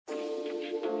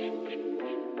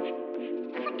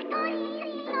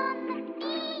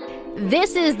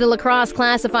This is the Lacrosse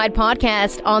Classified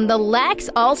Podcast on the Lax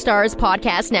All-Stars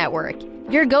Podcast Network,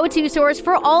 your go-to source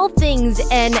for all things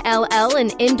NLL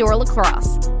and indoor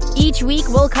lacrosse. Each week,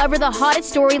 we'll cover the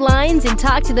hottest storylines and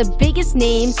talk to the biggest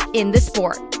names in the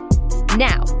sport.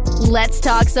 Now, let's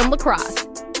talk some lacrosse.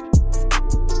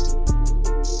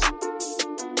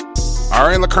 All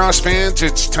right, lacrosse fans,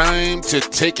 it's time to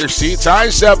take your seats.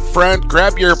 Eyes up front,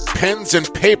 grab your pens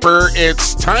and paper.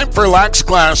 It's time for Lax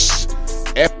Class,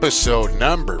 episode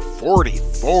number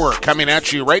 44, coming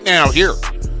at you right now here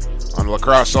on the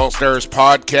Lacrosse All-Stars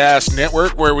Podcast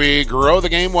Network, where we grow the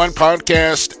game one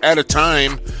podcast at a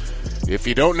time. If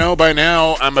you don't know by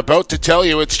now, I'm about to tell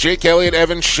you, it's Jake Elliott,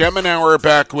 Evan Schemenauer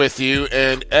back with you.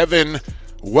 And Evan,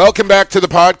 welcome back to the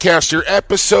podcast. Your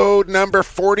episode number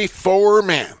 44,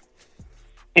 man.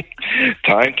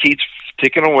 Time keeps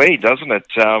ticking away, doesn't it?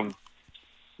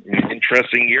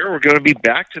 Interesting year. We're going to be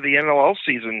back to the NLL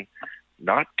season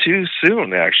not too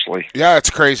soon, actually. Yeah, it's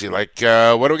crazy. Like,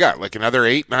 what do we got? Like another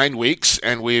 8-9 weeks,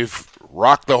 and we've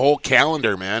rocked the whole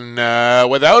calendar, man.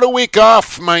 Without a week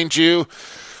off, mind you.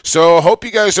 So hope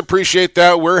you guys appreciate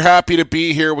that. We're happy to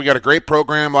be here. We got a great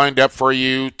program lined up for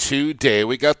you today.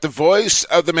 We got the voice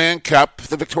of the Mann Cup,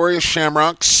 the Victoria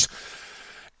Shamrocks,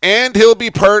 and he'll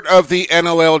be part of the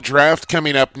NLL draft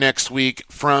coming up next week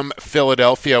from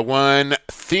Philadelphia. One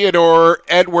Theodore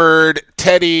Edward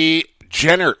Teddy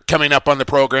Jenner coming up on the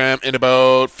program in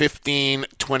about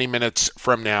 15-20 minutes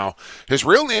from now. His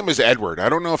real name is Edward. I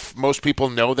don't know if most people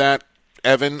know that,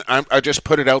 Evan. I just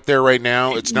put it out there right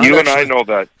now. It's not you actually, and I know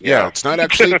that. Yeah, it's not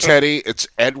actually Teddy. It's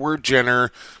Edward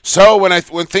Jenner. So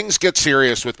when things get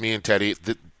serious with me and Teddy,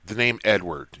 the name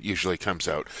Edward usually comes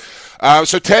out.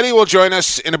 So Teddy will join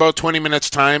us in about 20 minutes'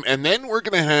 time, and then we're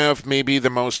going to have maybe the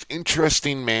most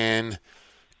interesting man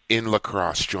in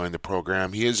lacrosse join the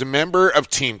program. He is a member of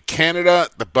Team Canada,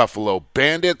 the Buffalo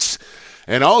Bandits,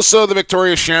 and also the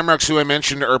Victoria Shamrocks, who I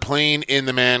mentioned are playing in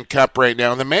the Mann Cup right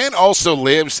now. The man also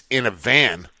lives in a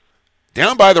van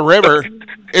down by the river.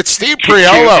 It's Steve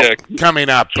Priolo coming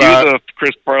up. The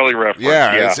Chris Farley reference.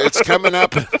 Yeah. It's coming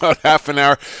up in about half an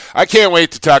hour. I can't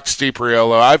wait to talk to Steve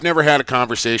Priolo. I've never had a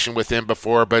conversation with him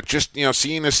before, but just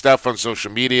seeing his stuff on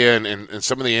social media and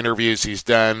some of the interviews he's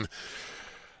done,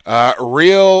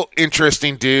 real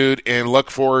interesting dude, and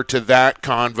look forward to that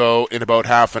convo in about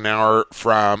half an hour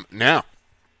from now.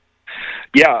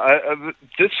 Yeah,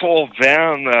 this whole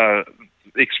van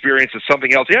experience is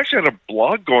something else. He actually had a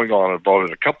blog going on about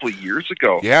it a couple of years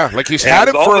ago. Yeah, like he's had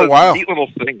it for a while. Neat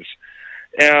little things.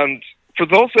 And for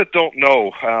those that don't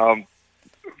know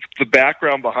the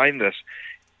background behind this,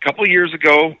 a couple of years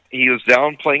ago, he was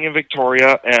down playing in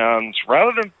Victoria, and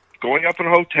rather than going up in a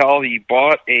hotel, he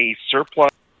bought a surplus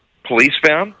police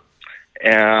van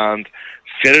and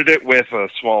fitted it with a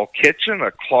small kitchen,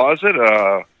 a closet,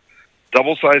 a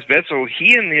double-sized bed. So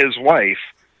he and his wife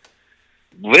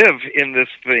live in this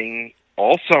thing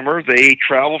all summer. They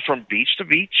travel from beach to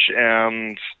beach,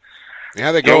 and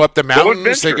they go up the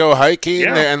mountains, they go hiking,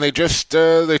 yeah. And they just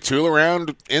they tool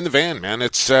around in the van, man.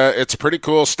 It's pretty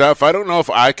cool stuff. I don't know if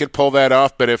I could pull that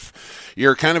off, but if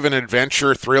you're kind of an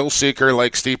adventure thrill seeker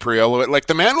like Steve Priolo, like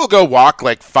the man will go walk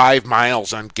like 5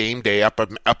 miles on game day up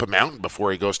a mountain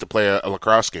before he goes to play a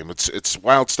lacrosse game. It's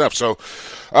wild stuff. So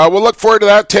we'll look forward to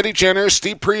that. Teddy Jenner,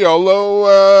 Steve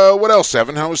Priolo. What else,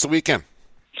 Evan? How was the weekend?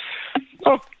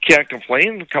 Oh, can't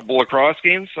complain. A couple of lacrosse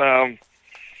games. The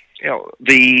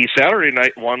Saturday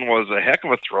night one was a heck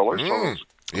of a thriller. So it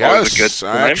was a good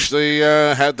time. I actually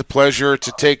had the pleasure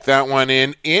to take that one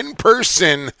in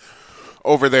person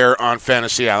over there on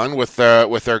Fantasy Island with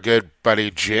our good buddy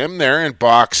Jim there in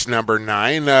box number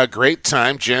 9. Great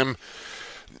time, Jim.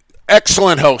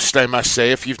 Excellent host, I must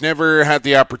say. If you've never had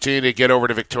the opportunity to get over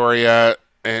to Victoria,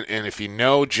 and if you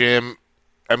know Jim,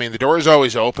 I mean, the door is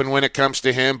always open when it comes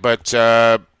to him, but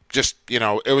it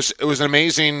was an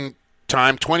amazing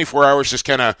time. 24 hours just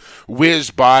kind of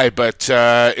whizzed by, but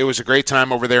it was a great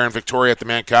time over there in Victoria at the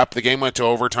Mann Cup. The game went to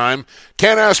overtime.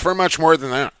 Can't ask for much more than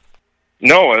that.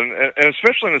 No, and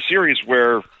especially in a series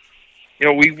where,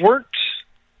 we weren't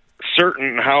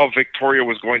certain how Victoria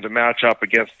was going to match up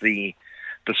against the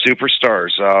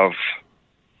superstars of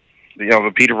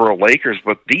the Peterborough Lakers,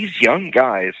 but these young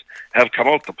guys have come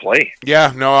out to play.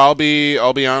 Yeah, no, I'll be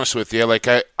honest with you. Like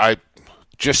I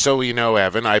just so you know,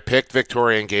 Evan, I picked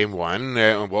Victoria in game 1,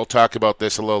 and we'll talk about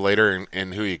this a little later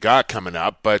in who you got coming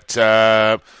up. But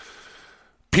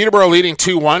Peterborough leading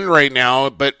 2-1 right now,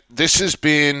 but this has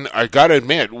been, I got to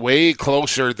admit, way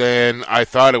closer than I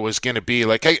thought it was going to be.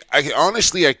 Like, I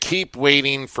honestly, I keep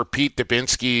waiting for Pete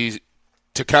Dubinsky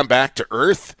to come back to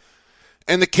earth,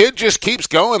 and the kid just keeps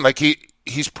going. Like, he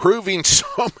he's proving so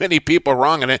many people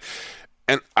wrong, and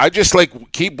I just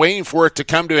keep waiting for it to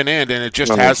come to an end, and it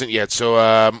just hasn't yet.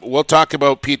 So we'll talk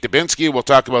about Pete Dubinsky. We'll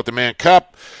talk about the Mann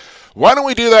Cup. Why don't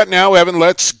we do that now, Evan?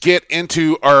 Let's get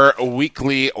into our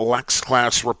weekly Lex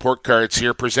Class report cards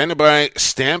here, presented by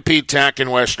Stampede Tack in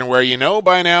Western, where you know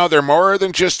by now they're more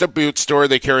than just a boot store.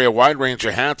 They carry a wide range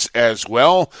of hats as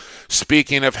well.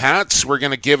 Speaking of hats, we're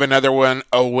going to give another one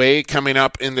away coming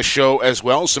up in the show as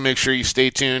well, so make sure you stay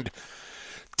tuned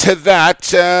to that.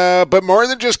 But more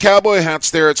than just cowboy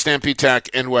hats there at Stampede Tack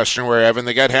in Western, where, Evan,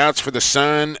 they got hats for the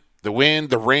sun, the wind,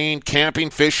 the rain, camping,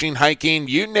 fishing, hiking,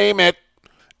 you name it.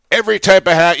 Every type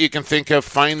of hat you can think of,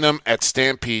 find them at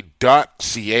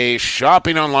stampede.ca.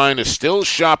 Shopping online is still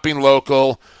shopping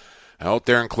local out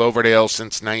there in Cloverdale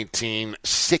since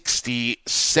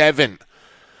 1967.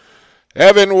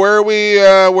 Evan, where are we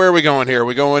going here? Are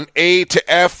we going A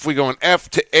to F? We going F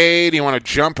to A? Do you want to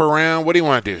jump around? What do you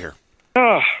want to do here?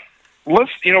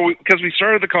 Let's, because we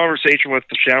started the conversation with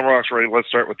the Shamrocks already, let's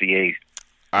start with the A.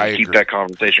 I agree. Keep that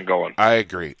conversation going. I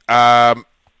agree.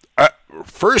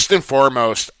 First and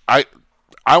foremost, I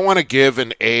want to give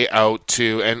an A out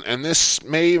to, and this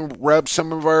may rub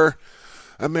some of our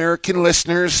American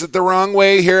listeners the wrong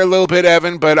way here a little bit,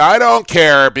 Evan, but I don't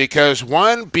care, because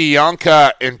one,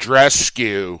 Bianca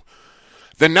Andreescu,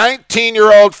 the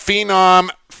 19-year-old phenom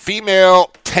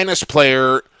female tennis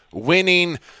player,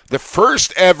 winning the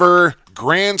first ever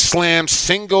Grand Slam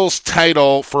singles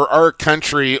title for our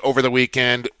country over the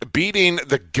weekend, beating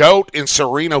the GOAT in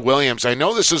Serena Williams. I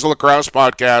know this is a lacrosse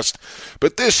podcast,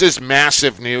 but this is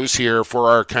massive news here for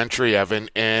our country, Evan.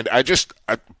 And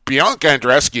Bianca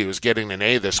Andreescu is getting an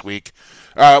A this week.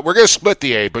 We're going to split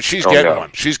the A, but she's getting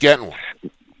one. She's getting one.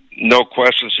 No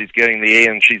question she's getting the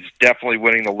A, and she's definitely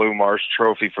winning the Lou Marsh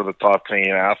Trophy for the top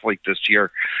Canadian athlete this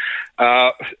year.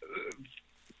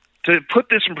 To put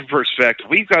this in perspective,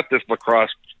 we've got this lacrosse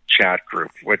chat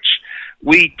group, which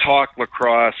we talk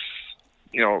lacrosse,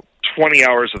 20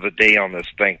 hours of the day on this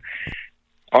thing.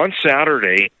 On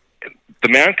Saturday, the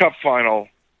Mann Cup final,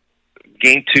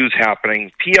 Game 2 is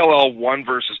happening. PLL 1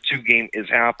 versus 2 game is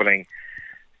happening.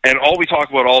 And all we talk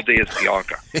about all day is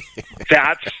Bianca.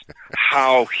 That's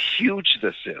how huge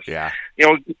this is. Yeah.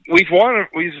 Daniel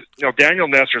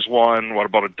Nestor's won,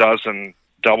 about a dozen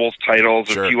doubles titles,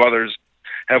 Sure. A few others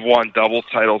have won doubles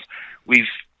titles.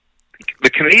 The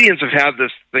Canadians have had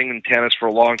this thing in tennis for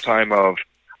a long time of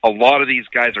a lot of these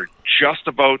guys are just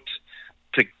about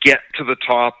to get to the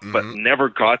top, but never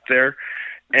got there.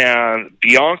 And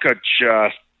Bianca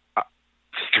just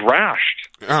thrashed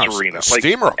Serena.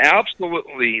 Steamroll.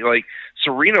 Absolutely.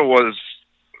 Serena was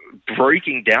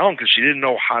breaking down because she didn't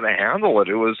know how to handle it.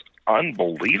 It was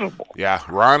unbelievable. Yeah,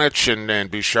 Raonic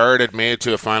and Bouchard had made it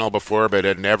to a final before, but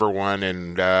had never won.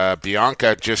 And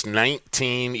Bianca, just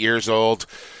 19 years old,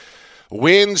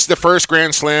 wins the first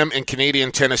Grand Slam in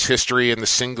Canadian tennis history in the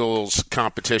singles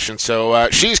competition. So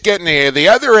she's getting an A. The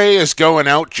other A is going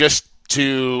out just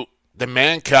to the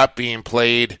Mann Cup being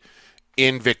played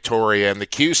in Victoria and the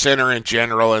Q Center in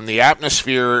general and the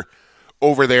atmosphere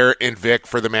over there in Vic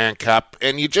for the Mann Cup.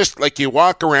 And you just, you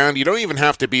walk around, you don't even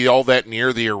have to be all that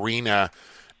near the arena,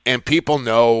 and people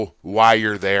know why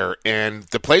you're there. And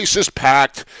the place is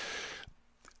packed,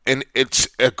 and it's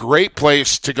a great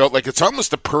place to go. It's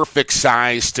almost the perfect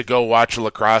size to go watch a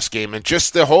lacrosse game, and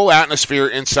just the whole atmosphere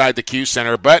inside the Q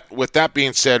Center. But with that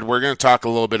being said, we're going to talk a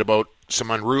little bit about some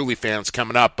unruly fans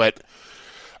coming up, but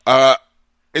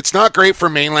it's not great for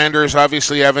mainlanders,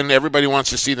 obviously, Evan. Everybody wants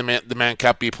to see the Mann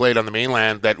Cup be played on the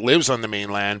mainland, that lives on the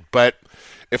mainland. But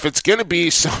if it's going to be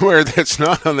somewhere that's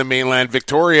not on the mainland,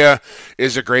 Victoria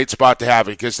is a great spot to have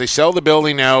it because they sell the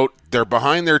building out. They're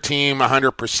behind their team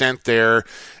 100% there.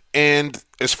 And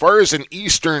as far as an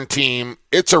Eastern team,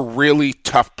 it's a really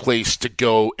tough place to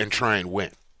go and try and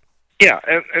win. Yeah,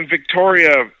 and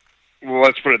Victoria, well,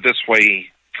 let's put it this way,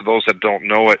 for those that don't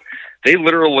know it, they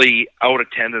literally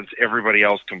out-attendance everybody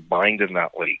else combined in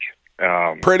that league.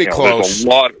 Pretty close. There's a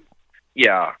lot.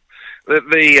 Yeah.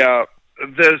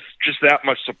 There's just that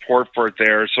much support for it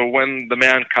there. So when the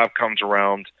Mann Cup comes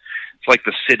around, it's like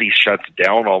the city shuts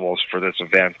down almost for this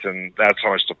event, and that's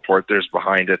how much support there's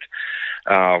behind it.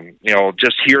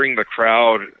 Just hearing the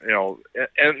crowd,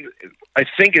 and I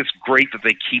think it's great that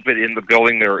they keep it in the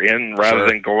building they're in rather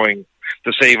than going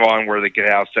to Save-On where they could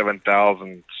have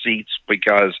 7,000 seats,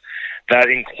 because that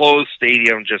enclosed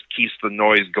stadium just keeps the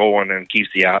noise going and keeps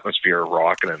the atmosphere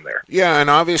rocking in there. Yeah, and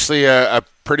obviously a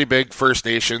pretty big First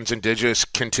Nations Indigenous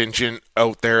contingent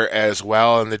out there as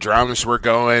well, and the drums were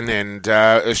going, and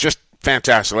it's just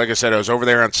fantastic. Like I said, I was over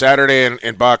there on Saturday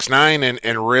in Box 9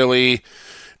 and really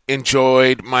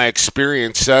enjoyed my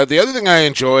experience. The other thing I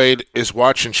enjoyed is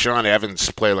watching Sean Evans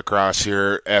play lacrosse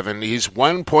here, Evan. He's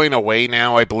 1 point away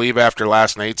now, I believe, after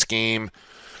last night's game,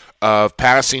 of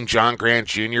passing John Grant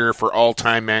Jr. for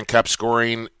all-time Mann Cup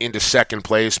scoring into second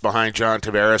place behind John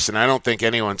Tavares, and I don't think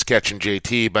anyone's catching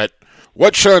JT, but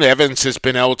what Sean Evans has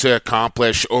been able to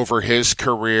accomplish over his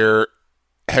career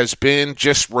has been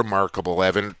just remarkable,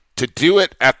 Evan. To do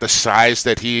it at the size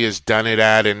that he has done it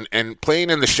at, and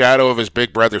playing in the shadow of his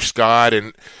big brother Scott,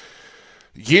 and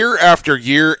year after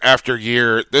year after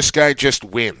year, this guy just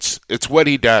wins. It's what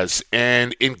he does.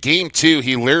 And in Game 2,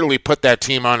 he literally put that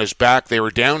team on his back. They were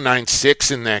down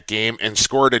 9-6 in that game and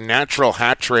scored a natural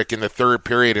hat trick in the third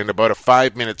period in about a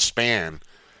 5-minute span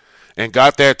and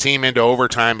got that team into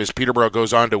overtime as Peterborough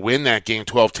goes on to win that game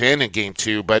 12-10 in Game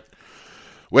 2. But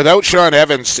without Sean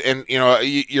Evans, and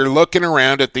you're looking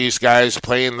around at these guys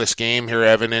playing this game here,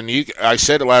 Evan, and I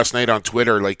said it last night on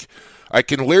Twitter, like, I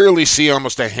can literally see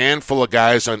almost a handful of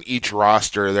guys on each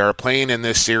roster that are playing in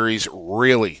this series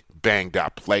really banged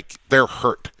up. Like, they're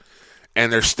hurt,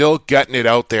 and they're still gutting it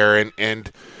out there, and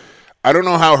I don't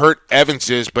know how hurt Evans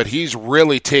is, but he's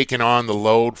really taken on the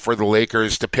load for the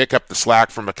Lakers to pick up the slack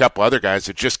from a couple other guys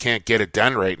that just can't get it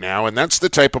done right now, and that's the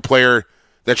type of player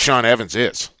that Sean Evans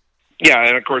is. Yeah,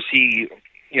 and of course he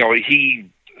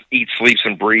eats, sleeps,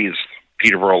 and breathes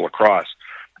Peterborough lacrosse.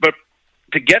 But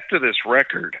to get to this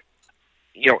record,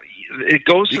 it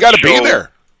goes to you got to be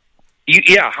there.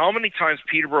 How many times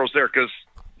Peterborough's there? Because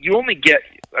you only get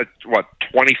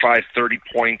 25, 30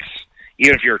 points,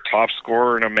 even if you're a top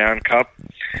scorer in a Mann Cup.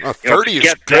 30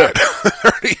 is good.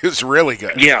 30 is really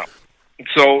good. Yeah.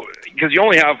 So, because you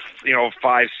only have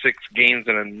 5-6 games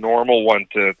in a normal one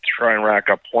to try and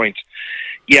rack up points.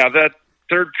 Yeah, that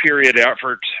third period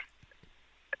effort,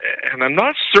 and I'm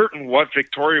not certain what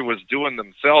Victoria was doing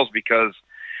themselves, because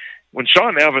when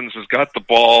Sean Evans has got the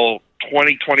ball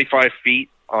 20, 25 feet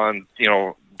on,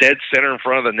 dead center in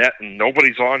front of the net and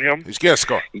nobody's on him, he's got to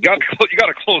score. You got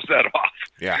to close that off.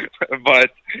 Yeah.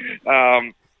 But,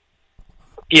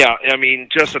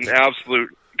 just an absolute,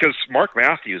 because Mark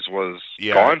Matthews was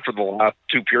gone for the last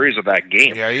two periods of that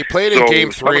game. Yeah, he played in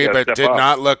Game 3, but did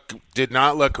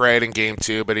not look right in Game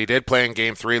 2. But he did play in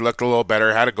Game 3, looked a little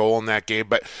better, had a goal in that game.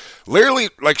 But literally,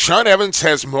 like, Sean Evans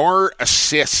has more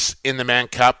assists in the Mann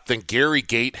Cup than Gary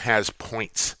Gait has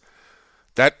points.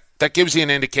 That gives you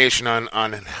an indication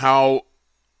on how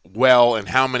well and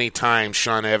how many times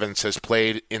Sean Evans has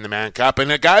played in the Mann Cup.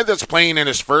 And a guy that's playing in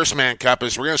his first Mann Cup we're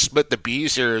going to split the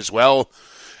B's here as well,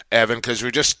 Evan, because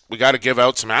we got to give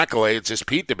out some accolades, is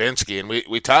Pete Dubinsky. And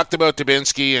we talked about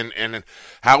Dubinsky and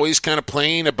how he's kind of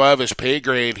playing above his pay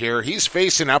grade here. He's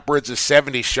facing upwards of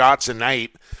 70 shots a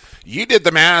night. You did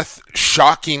the math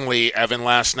shockingly, Evan,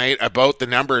 last night about the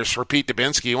numbers for Pete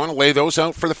Dubinsky. You want to lay those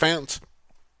out for the fans?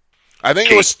 I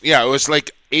think it was like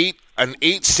an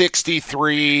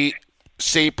 863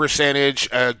 save percentage,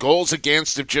 goals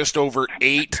against of just over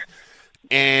 8.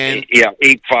 And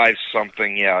 8-5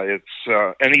 something. Yeah,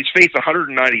 it's and he's faced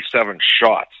 197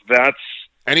 shots.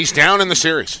 And he's down in the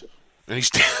series. And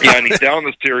he's down in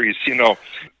the series.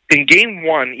 In Game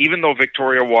 1, even though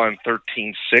Victoria won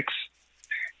 13-6,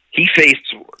 he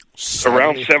faced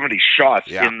around 70 shots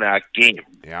in that game.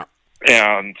 Yeah,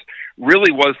 and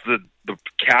really was the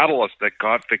catalyst that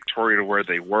got Victoria to where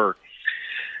they were.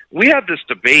 We had this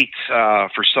debate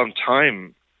for some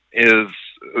time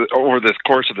over the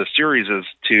course of the series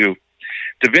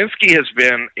Dubinsky has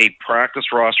been a practice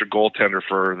roster goaltender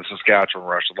for the Saskatchewan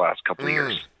Rush the last couple of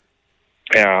years.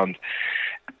 And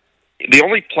the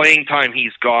only playing time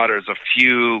he's got is a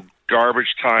few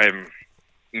garbage time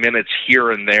minutes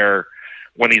here and there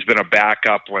when he's been a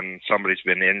backup when somebody's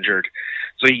been injured.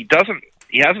 So he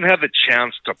hasn't had the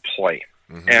chance to play.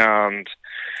 Mm-hmm. And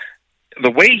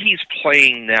the way he's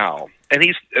playing now, and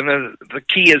the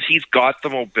key is he's got the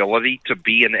mobility to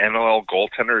be an NLL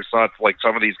goaltender. It's not like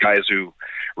some of these guys who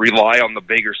rely on the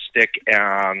bigger stick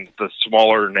and the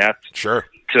smaller net to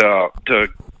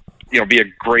be a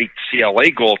great CLA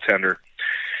goaltender.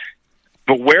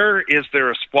 But where is there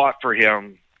a spot for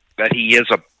him that he is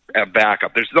a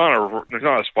backup? There's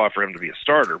not a spot for him to be a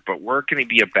starter, but where can he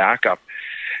be a backup?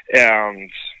 And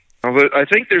I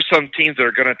think there's some teams that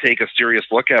are going to take a serious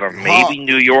look at him. Maybe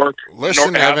New York.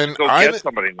 Listen, Evan,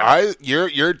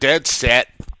 you're dead set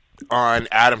on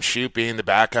Adam Shute being the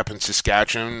backup in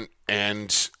Saskatchewan,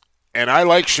 and I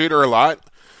like Shooter a lot.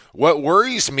 What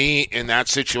worries me in that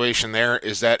situation there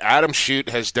is that Adam Shute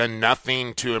has done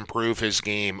nothing to improve his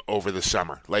game over the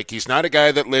summer. Like, he's not a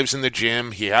guy that lives in the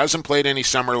gym. He hasn't played any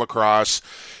summer lacrosse.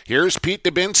 Here's Pete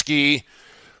Dubinsky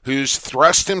who's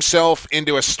thrust himself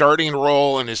into a starting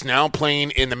role and is now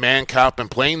playing in the Mann Cup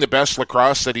and playing the best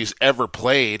lacrosse that he's ever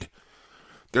played,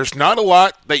 there's not a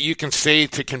lot that you can say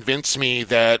to convince me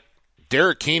that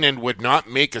Derek Keenan would not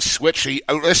make a switch.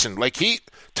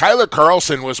 Tyler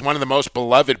Carlson was one of the most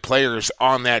beloved players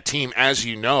on that team, as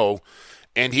you know,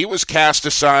 and he was cast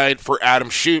aside for Adam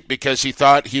Shute because he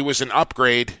thought he was an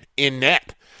upgrade in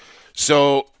net.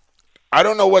 So I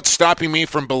don't know what's stopping me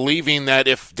from believing that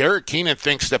if Derek Keenan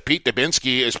thinks that Pete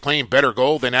Dubinsky is playing better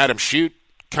goal than Adam Shute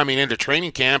coming into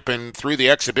training camp and through the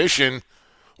exhibition,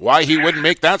 why he wouldn't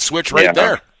make that switch right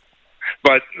there.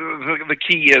 But the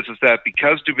key is that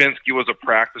because Dubinsky was a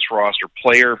practice roster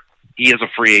player, he is a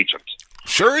free agent.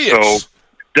 Sure he is.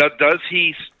 So does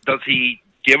he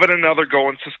give it another go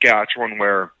in Saskatchewan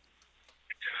where,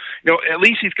 at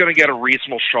least he's going to get a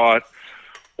reasonable shot,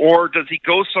 or does he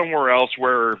go somewhere else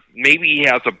where maybe he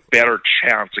has a better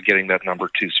chance of getting that number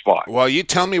 2 spot? Well, you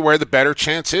tell me where the better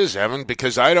chance is, Evan,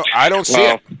 because I don't see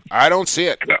it. I don't see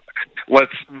it.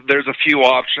 There's a few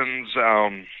options.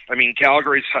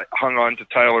 Calgary's hung on to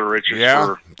Tyler Richards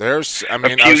for a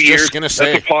few years. Just going to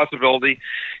say that's a possibility.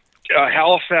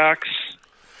 Halifax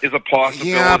is a possibility.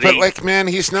 Yeah, but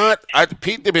he's not.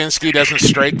 Pete Dubinsky doesn't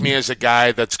strike me as a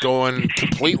guy that's going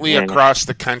completely across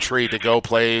the country to go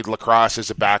play lacrosse as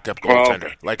a backup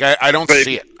goaltender. I don't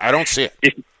see it. I don't see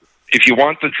it. If you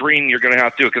want the dream, you're going to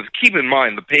have to do it. Because keep in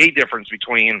mind the pay difference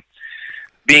between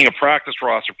being a practice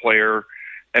roster player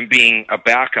and being a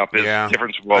backup is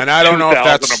difference of about and I don't know if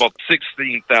that's about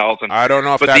 16,000. I don't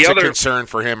know if that's a concern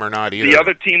for him or not either. The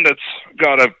other team that's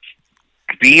got to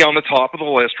be on the top of the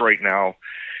list right now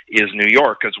is New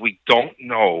York, because we don't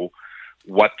know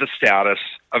what the status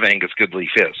of Angus Goodleaf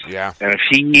is. Yeah. And if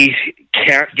he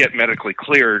can't get medically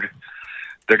cleared,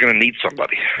 they're going to need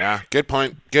somebody. Yeah, good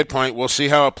point. Good point. We'll see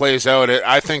how it plays out.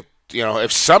 I think,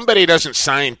 if somebody doesn't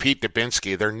sign Pete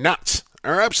Dubinsky, they're nuts.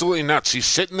 They're absolutely nuts. He's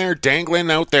sitting there dangling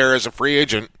out there as a free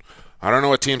agent. I don't know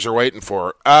what teams are waiting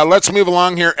for. Let's move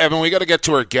along here, Evan. We got to get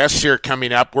to our guests here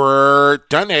coming up. We're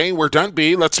done A, we're done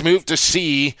B. Let's move to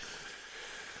C.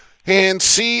 And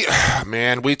C,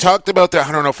 man, we talked about that.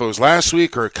 I don't know if it was last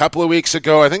week or a couple of weeks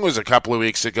ago. I think it was a couple of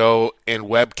weeks ago in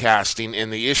webcasting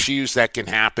and the issues that can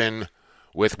happen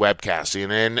with webcasting.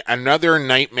 And another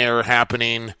nightmare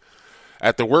happening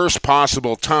at the worst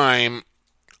possible time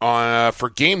for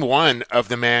Game 1 of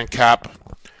the Mann Cup,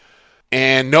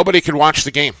 and nobody could watch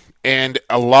the game. And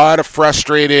a lot of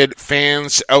frustrated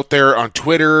fans out there on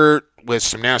Twitter with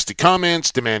some nasty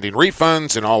comments, demanding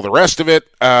refunds and all the rest of it.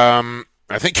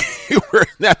 I think you were in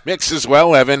that mix as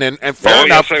well, Evan, and fair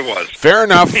enough. Yes, I was. Fair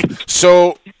enough.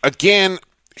 So, again,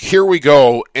 here we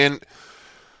go. And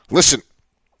listen,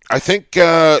 I think,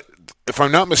 if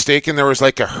I'm not mistaken, there was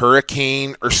like a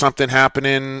hurricane or something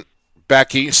happening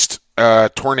back east.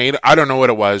 Tornado. I don't know what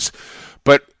it was,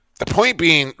 but the point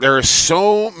being, there are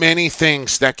so many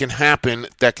things that can happen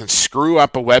that can screw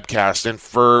up a webcast. And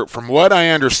from what I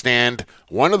understand,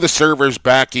 one of the servers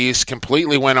back east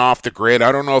completely went off the grid.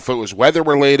 I don't know if it was weather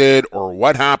related or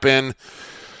what happened,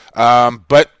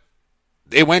 but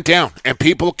it went down and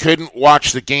people couldn't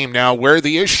watch the game. Now, where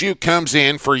the issue comes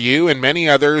in for you and many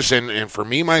others, and for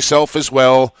me myself as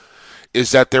well,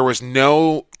 is that there was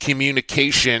no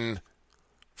communication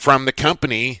from the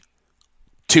company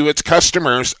to its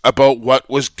customers about what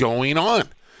was going on.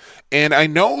 And I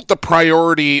know the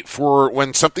priority for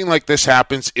when something like this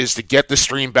happens is to get the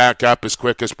stream back up as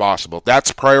quick as possible.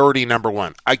 That's priority number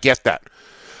one. I get that.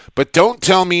 But don't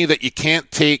tell me that you can't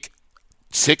take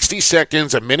 60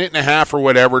 seconds, a minute and a half or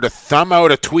whatever to thumb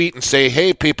out a tweet and say,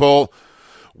 hey, people,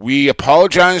 we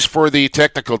apologize for the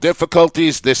technical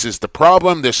difficulties. This is the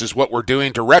problem. This is what we're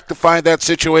doing to rectify that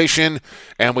situation,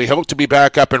 and we hope to be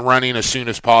back up and running as soon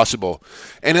as possible.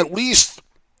 And at least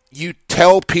you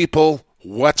tell people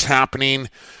what's happening,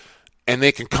 and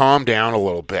they can calm down a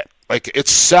little bit. It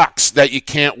sucks that you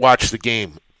can't watch the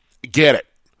game. Get it.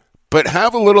 But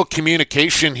have a little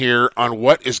communication here on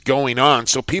what is going on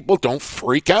so people don't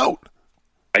freak out.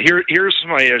 Here's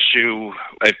my issue.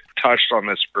 I touched on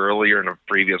this earlier in a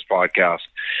previous podcast.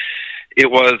 It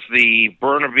was the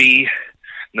Burnaby,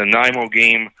 Nanaimo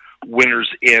game, winners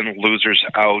in, losers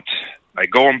out. I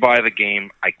go and buy the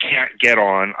game. I can't get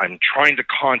on. I'm trying to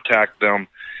contact them.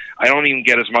 I don't even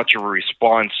get as much of a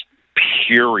response,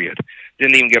 period.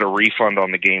 Didn't even get a refund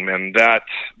on the game, and that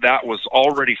was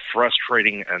already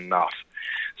frustrating enough.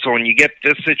 So when you get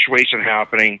this situation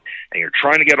happening and you're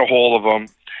trying to get a hold of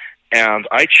them, and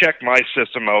I checked my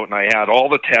system out, and I had all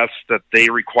the tests that they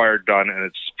required done,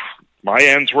 and my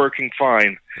end's working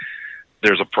fine.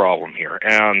 There's a problem here.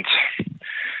 And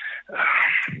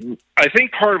I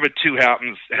think part of it too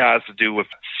has to do with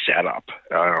setup.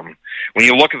 When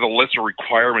you look at the list of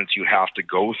requirements you have to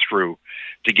go through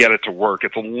to get it to work,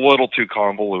 it's a little too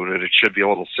convoluted. It should be a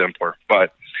little simpler.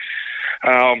 But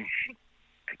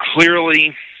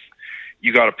clearly,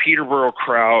 you got a Peterborough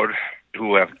crowd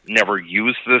who have never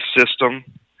used this system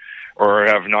or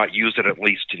have not used it at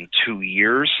least in 2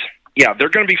 years. Yeah, they're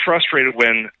going to be frustrated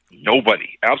when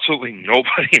absolutely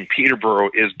nobody in Peterborough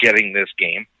is getting this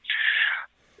game.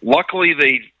 Luckily,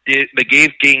 they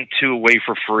gave Game 2 away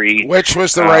for free. Which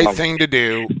was the right thing to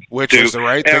do.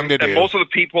 And most of the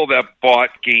people that bought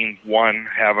Game 1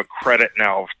 have a credit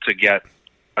now to get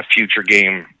a future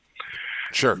game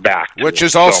back. Which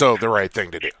is also the right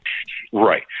thing to do.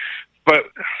 Right. But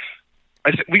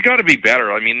we got to be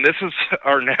better. I mean, this is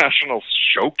our national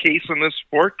showcase in this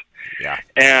sport. Yeah.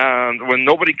 And when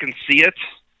nobody can see it,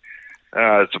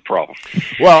 it's a problem.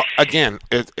 Well, again,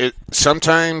 it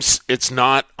sometimes it's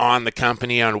not on the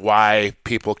company on why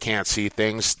people can't see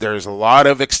things. There's a lot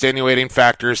of extenuating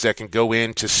factors that can go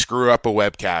in to screw up a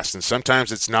webcast, and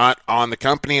sometimes it's not on the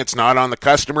company, it's not on the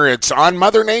customer, it's on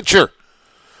Mother Nature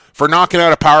for knocking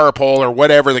out a power pole or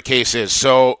whatever the case is.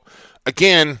 So,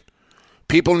 again,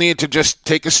 people need to just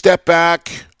take a step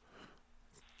back,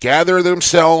 gather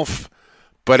themselves.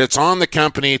 But it's on the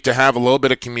company to have a little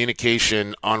bit of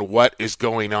communication on what is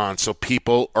going on so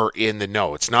people are in the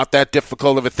know. It's not that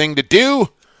difficult of a thing to do.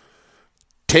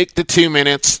 Take the 2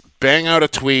 minutes, bang out a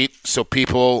tweet so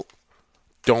people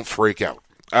don't freak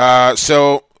out.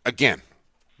 So, again,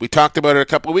 we talked about it a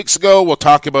couple of weeks ago. We'll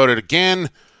talk about it again.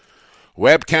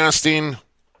 Webcasting,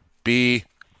 be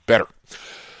better.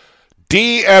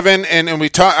 Evan, and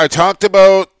I talked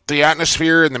about the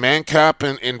atmosphere in the Mann Cup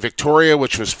in Victoria,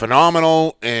 which was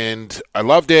phenomenal, and I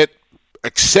loved it,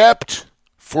 except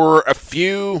for a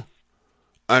few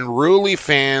unruly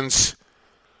fans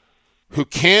who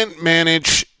can't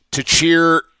manage to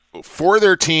cheer for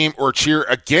their team or cheer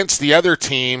against the other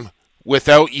team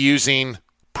without using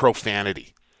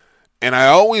profanity. And I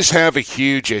always have a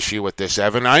huge issue with this,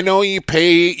 Evan. I know you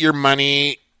pay your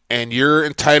money and you're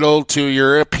entitled to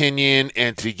your opinion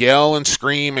and to yell and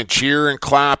scream and cheer and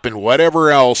clap and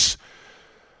whatever else.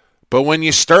 But when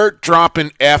you start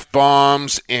dropping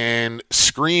F-bombs and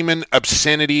screaming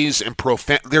obscenities and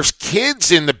there's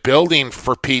kids in the building,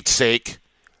 for Pete's sake.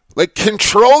 Like,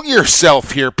 control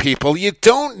yourself here, people. You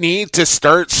don't need to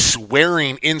start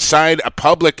swearing inside a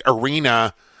public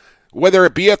arena, whether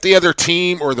it be at the other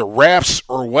team or the refs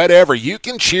or whatever. You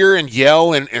can cheer and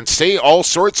yell and say all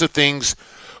sorts of things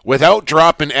without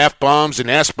dropping F-bombs and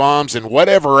S-bombs and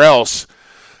whatever else.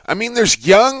 I mean, there's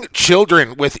young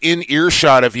children within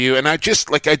earshot of you, and I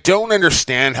don't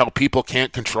understand how people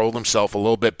can't control themselves a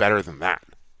little bit better than that.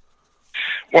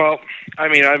 Well, I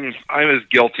mean, I'm as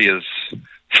guilty as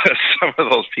some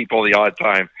of those people the odd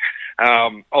time.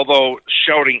 Although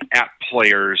shouting at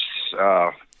players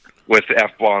with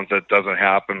F-bombs, that doesn't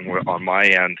happen on my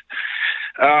end.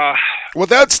 Well,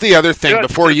 that's the other thing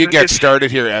before you get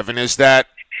started here, Evan, is that,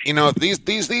 you know,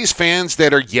 these fans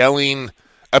that are yelling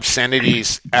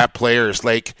obscenities at players,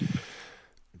 like,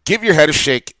 give your head a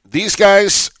shake. These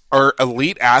guys are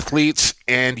elite athletes,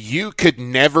 and you could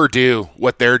never do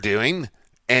what they're doing.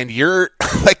 And you're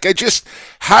like, I just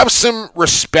have some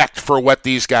respect for what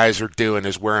these guys are doing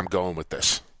is where I'm going with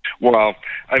this. Well,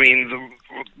 I mean,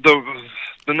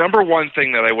 the number one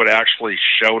thing that I would actually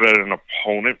shout at an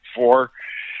opponent for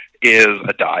is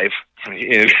a dive.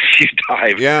 If you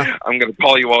dive, I'm going to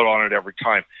call you out on it every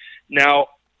time. Now,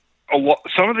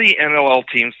 some of the NLL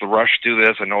teams, the Rush do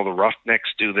this. I know the Roughnecks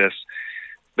do this.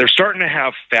 They're starting to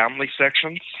have family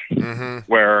sections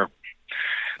where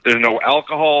there's no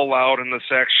alcohol allowed in the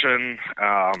section.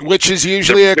 Which is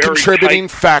usually a contributing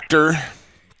factor.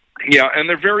 Yeah, and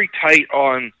they're very tight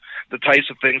on the types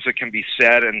of things that can be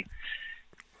said. And,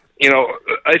 you know,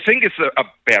 I think it's a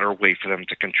better way for them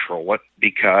to control it,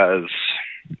 because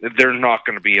they're not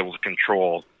going to be able to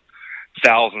control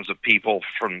thousands of people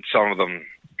from some of them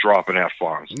dropping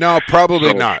F-bombs. No,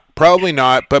 probably not. Probably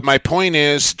not. But my point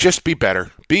is, just be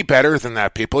better. Be better than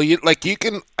that, people. You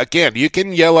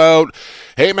can yell out,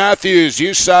 "Hey, Matthews,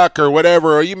 you suck," or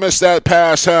whatever, or "You missed that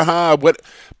pass, haha." But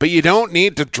you don't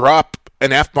need to drop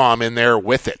an F-bomb in there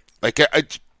with it. Like, I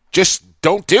just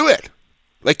don't do it.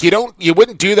 Like, you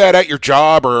wouldn't do that at your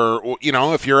job, or, you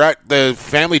know, if you're at the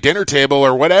family dinner table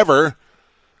or whatever.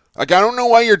 Like, I don't know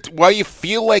why you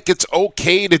feel like it's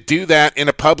okay to do that in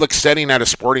a public setting at a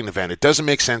sporting event. It doesn't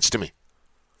make sense to me.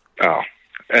 Oh,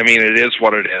 I mean, it is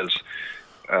what it is.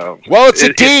 Well, it's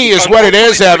a D, is what it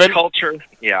is, Evan. Culture,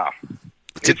 yeah.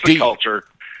 It's the culture.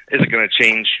 Is it going to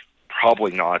change?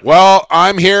 probably not. Well,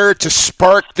 I'm here to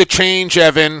spark the change,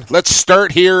 Evan. Let's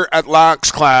start here at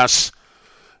Lax Class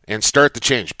and start the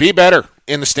change. Be better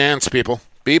in the stands, people.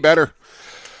 Be better.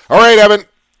 All right, Evan.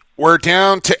 We're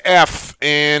down to F,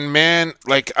 and man,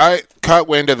 like, I caught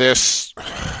wind of this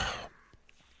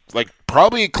like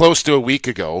probably close to a week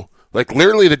ago. Like,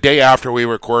 literally the day after we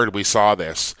recorded, we saw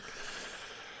this.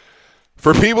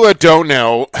 For people that don't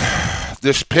know,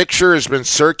 this picture has been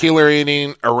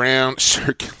circulating around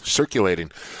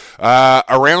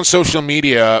around social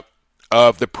media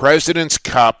of the President's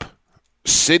Cup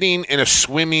sitting in a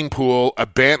swimming pool,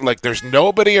 like there's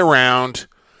nobody around.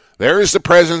 There's the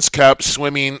President's Cup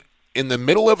swimming in the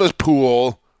middle of a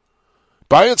pool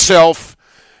by itself,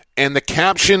 and the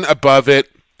caption above it,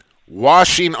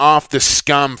 washing off the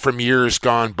scum from years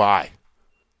gone by.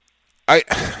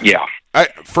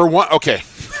 For one, okay.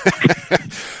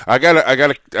 I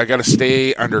gotta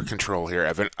stay under control here,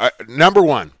 Evan. Number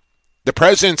one, the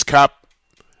President's Cup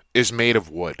is made of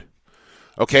wood.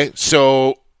 Okay,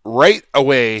 so right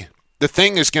away, the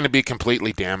thing is going to be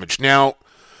completely damaged. Now,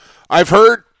 I've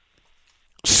heard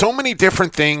so many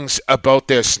different things about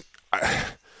this.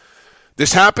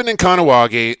 This happened in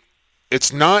Kahnawake.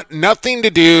 It's nothing to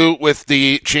do with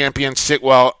the Champions.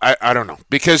 Well, I don't know,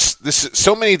 because this is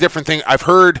so many different things. I've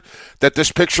heard that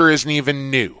this picture isn't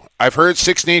even new. I've heard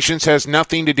Six Nations has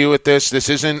nothing to do with this. This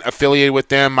isn't affiliated with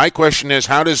them. My question is,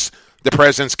 how does the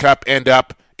President's Cup end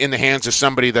up in the hands of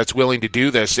somebody that's willing to do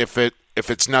this if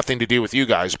it's nothing to do with you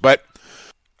guys? But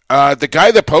the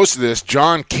guy that posted this,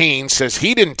 John Kane, says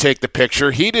he didn't take the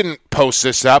picture. He didn't post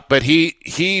this up, but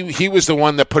he was the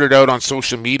one that put it out on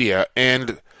social media.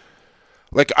 And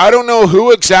like, I don't know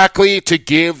who exactly to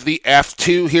give the F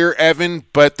to here, Evan,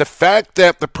 but the fact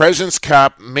that the President's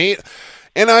Cup made,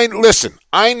 and I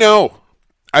know,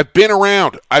 I've been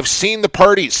around, I've seen the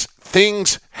parties.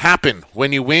 Things happen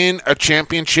when you win a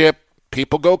championship.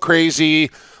 People go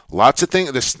crazy. Lots of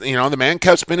things. The Mann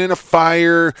Cup's been in a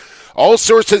fire. All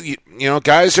sorts of,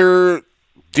 guys are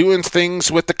doing things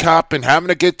with the cup and having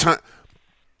a good time.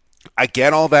 I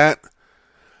get all that.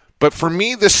 But for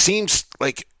me, this seems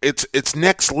like it's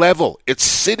next level. It's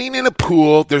sitting in a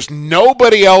pool. There's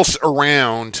nobody else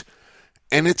around.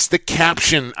 And it's the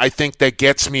caption, I think, that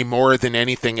gets me more than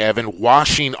anything, Evan.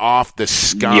 Washing off the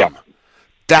scum. Yeah.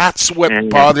 That's what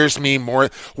bothers me more.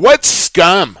 What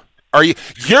scum?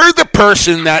 You're the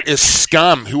person that is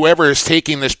scum, whoever is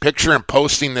taking this picture and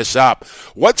posting this up.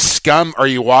 What scum are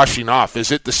you washing off? Is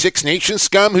it the Six Nations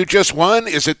scum who just won?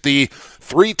 Is it the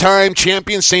 3-time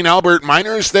champion St. Albert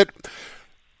Miners that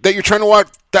you're trying to watch?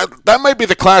 That might be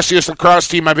the classiest lacrosse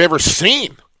team I've ever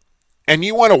seen. And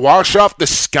you want to wash off the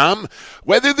scum?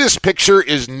 Whether this picture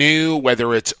is new,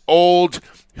 whether it's old,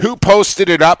 who posted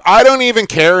it up, I don't even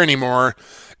care anymore.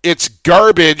 It's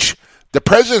garbage. The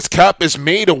President's Cup is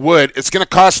made of wood. It's going to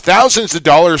cost thousands of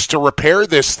dollars to repair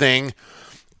this thing.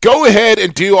 Go ahead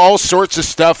and do all sorts of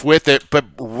stuff with it, but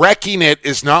wrecking it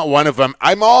is not one of them.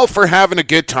 I'm all for having a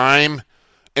good time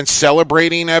and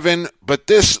celebrating, Evan, but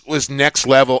this was next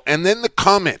level. And then the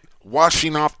comment,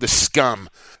 washing off the scum,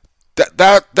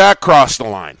 that crossed the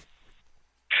line.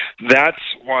 That's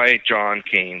why John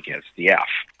Kane gets the F.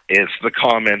 It's the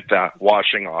comment that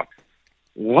washing off.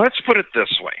 Let's put it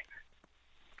this way.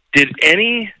 Did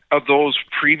any of those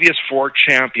previous 4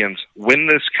 champions win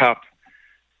this cup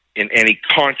in any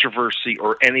controversy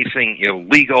or anything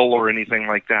illegal or anything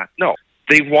like that? No.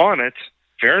 They won it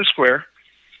fair and square.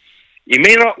 You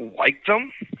may not like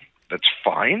them. That's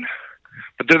fine.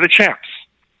 But they're the champs.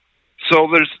 So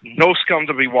there's no scum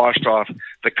to be washed off.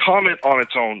 The comment on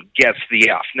its own gets the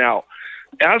F. Now,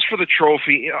 as for the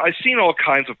trophy, I've seen all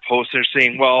kinds of posts there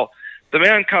saying, well, the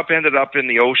Mann Cup ended up in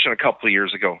the ocean a couple of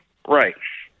years ago. Right.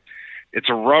 It's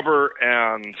a rubber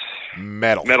and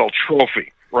metal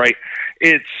trophy, right?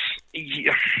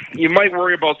 You might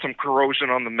worry about some corrosion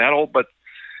on the metal, but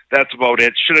that's about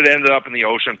it. Should it ended up in the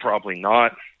ocean? Probably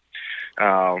not.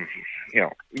 Let's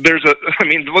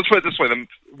put it this way: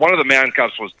 one of the Mann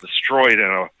Cups was destroyed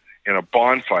in a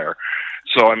bonfire.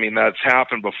 So that's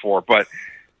happened before. But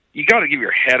you got to give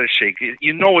your head a shake.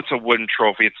 It's a wooden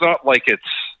trophy. It's not like it's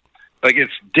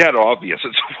dead obvious.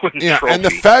 It's a wooden trophy. And the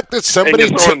fact that somebody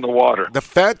throw it in the water. The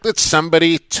fact that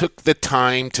somebody took the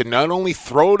time to not only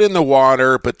throw it in the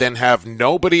water, but then have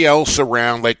nobody else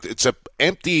around, like it's a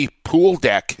empty pool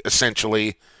deck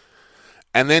essentially,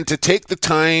 and then to take the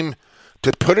time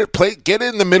to get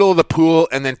it in the middle of the pool,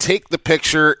 and then take the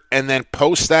picture and then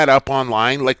post that up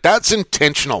online, like that's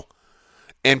intentional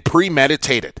and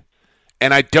premeditated,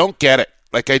 and I don't get it.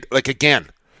 Again,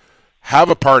 have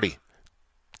a party.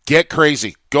 Get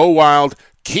crazy. Go wild.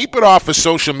 keep it off of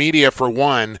social media for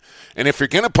one. And if you're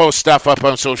going to post stuff up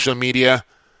on social media,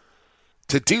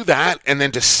 to do that and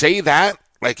then to say that,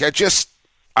 like,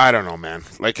 I don't know, man.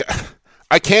 Like,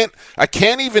 I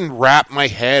can't even wrap my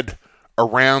head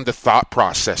around the thought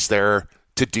process there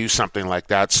to do something like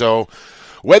that. So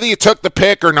whether you took the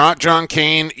pick or not, John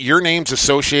Kane, your name's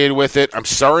associated with it. I'm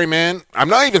sorry, man. I'm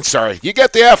not even sorry. You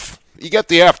get the F. You get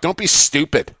the F. Don't be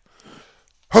stupid.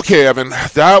 Okay, Evan,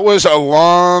 that was a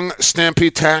long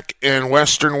Stampede Tech and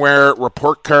Western Wear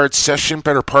report card session,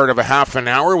 better part of a half an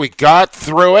hour. We got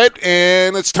through it,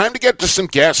 and it's time to get to some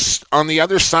guests. On the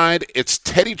other side, it's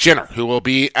Teddy Jenner, who will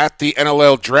be at the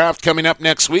NLL Draft coming up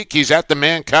next week. He's at the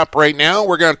Mann Cup right now.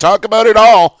 We're going to talk about it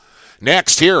all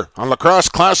next here on Lacrosse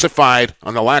Classified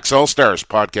on the Lax All-Stars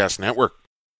Podcast Network.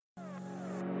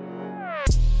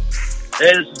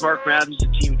 Hey, this is Mark Matthews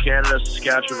of Team Canada,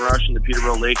 Saskatchewan Rush, and the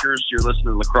Peterborough Lakers. You're listening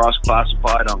to Lacrosse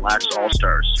Classified on Lax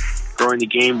All-Stars, growing the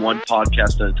game one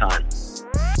podcast at a time.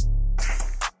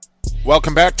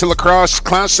 Welcome back to Lacrosse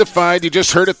Classified. You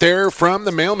just heard it there from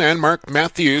the mailman, Mark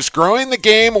Matthews. Growing the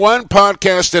game one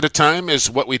podcast at a time is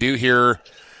what we do here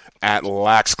at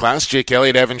Lax Class. Jake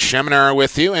Elliott, Evan Schemenauer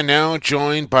with you, and now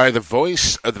joined by the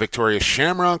voice of the Victoria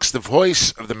Shamrocks, the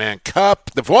voice of the Mann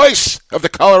Cup, the voice of the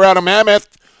Colorado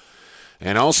Mammoth,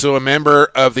 and also a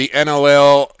member of the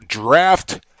NLL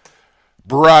Draft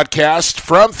broadcast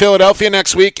from Philadelphia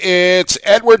next week. It's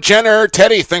Edward Jenner.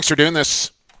 Teddy, thanks for doing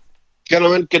this.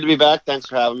 Gentlemen, good to be back. Thanks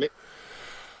for having me.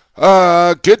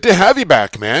 Good to have you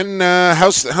back, man.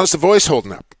 How's the voice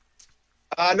holding up?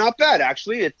 Not bad,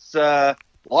 actually. It's a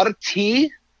lot of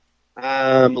tea,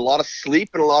 a lot of sleep,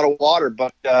 and a lot of water.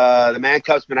 But the Mann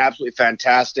Cup's been absolutely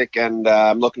fantastic, and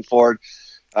I'm looking forward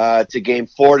to Game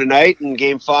 4 tonight and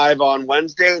Game 5 on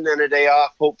Wednesday, and then a day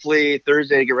off, hopefully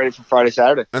Thursday, to get ready for Friday,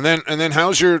 Saturday. And then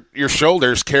how's your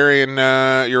shoulders carrying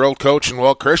your old coach and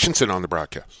Walt Christensen on the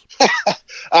broadcast?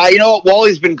 You know what?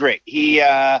 Wally's been great. He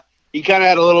kind of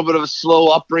had a little bit of a slow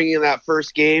upbringing in that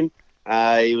first game.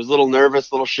 He was a little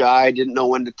nervous, a little shy, didn't know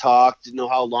when to talk, didn't know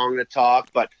how long to talk,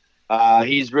 but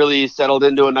he's really settled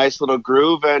into a nice little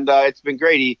groove, and it's been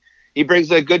great. He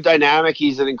brings a good dynamic.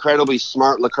 He's an incredibly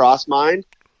smart lacrosse mind.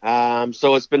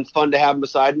 So it's been fun to have him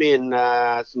beside me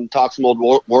and talk some old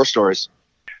war stories.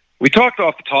 We talked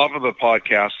off the top of the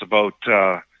podcast about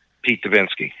Pete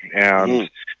Davinsky, and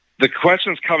the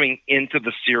questions coming into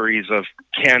the series of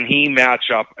can he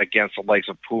match up against the likes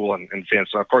of Poole and Vince.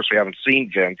 Now, of course, we haven't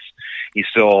seen Vince. He's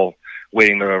still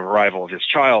waiting the arrival of his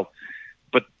child.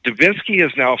 But Davinsky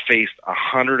has now faced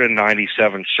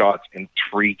 197 shots in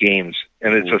 3 games,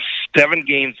 and it's 7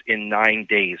 games in 9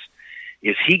 days.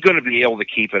 Is he going to be able to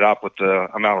keep it up with the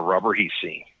amount of rubber he's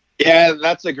seeing? Yeah,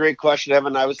 that's a great question,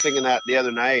 Evan. I was thinking that the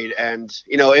other night. And,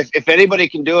 you know, if anybody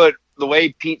can do it the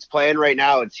way Pete's playing right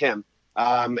now, it's him.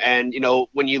 And, you know,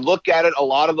 when you look at it, a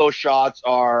lot of those shots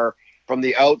are from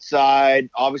the outside.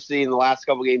 Obviously, in the last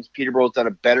couple of games, Peterborough's done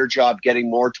a better job getting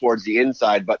more towards the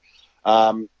inside. But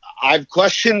I've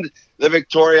questioned the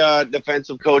Victoria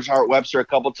defensive coach, Hart Webster, a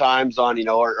couple times on, you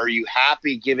know, are you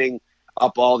happy giving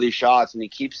up all these shots? And he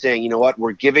keeps saying, you know what,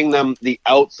 we're giving them the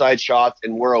outside shots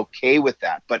and we're okay with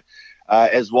that. But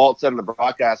as Walt said on the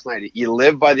broadcast night, you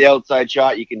live by the outside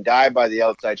shot, you can die by the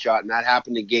outside shot. And that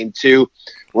happened in Game 2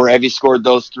 where Evie scored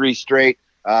those 3 straight.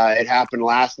 It happened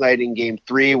last night in Game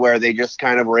 3 where they just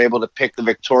kind of were able to pick the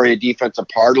Victoria defense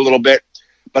apart a little bit.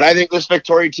 But I think this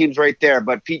Victoria team's right there.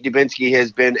 But Pete Dubinsky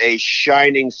has been a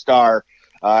shining star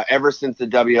ever since the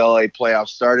WLA playoffs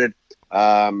started.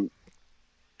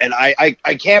 And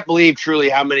I can't believe truly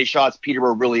how many shots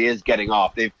Peterborough really is getting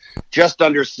off. They've just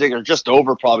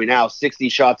over probably now 60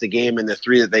 shots a game in the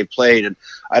 3 that they've played. And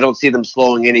I don't see them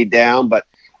slowing any down, but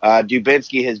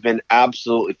Dubinsky has been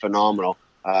absolutely phenomenal.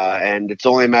 And it's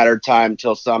only a matter of time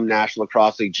until some National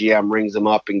Lacrosse League GM rings him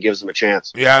up and gives him a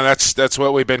chance. Yeah, that's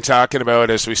what we've been talking about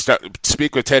as we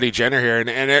speak with Teddy Jenner here.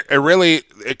 And it really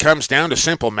comes down to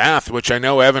simple math, which I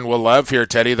know Evan will love here,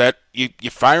 Teddy, that you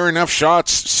fire enough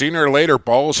shots, sooner or later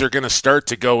balls are going to start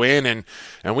to go in.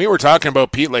 And we were talking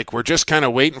about Pete, like we're just kind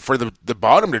of waiting for the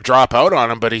bottom to drop out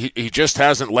on him, but he just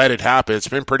hasn't let it happen. It's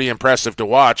been pretty impressive to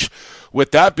watch.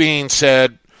 With that being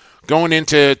said, going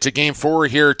into Game 4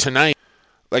 here tonight,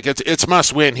 like it's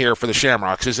must win here for the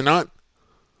Shamrocks, is it not?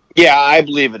 Yeah, I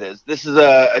believe it is. This is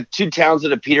a 2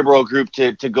 Townsend and Peterborough group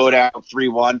to go down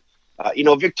 3-1. You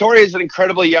know, Victoria is an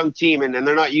incredibly young team, and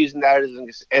they're not using that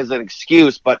as an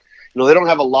excuse. But you know, they don't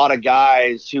have a lot of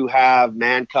guys who have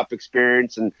Mann Cup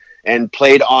experience and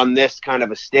played on this kind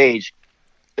of a stage.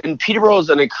 And Peterborough is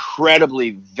an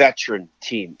incredibly veteran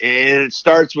team, and it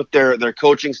starts with their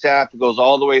coaching staff. It goes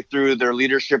all the way through their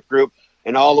leadership group.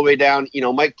 and all the way down.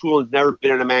 Mike Poulin's never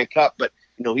been in a Mann Cup, but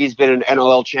he's been in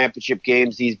NLL championship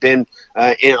games. He's been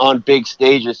on big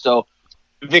stages. So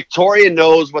Victoria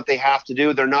knows what they have to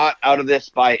do. They're not out of this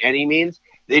by any means.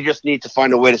 They just need to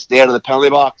find a way to stay out of the penalty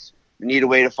box. They need a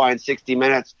way to find 60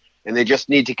 minutes, and they just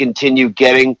need to continue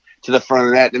getting to the front of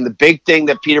the net. And the big thing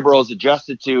that Peterborough has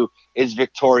adjusted to is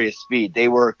Victoria's speed. They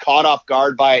were caught off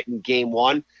guard by it in game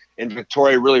 1, and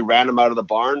Victoria really ran them out of the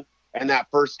barn in that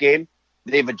first game.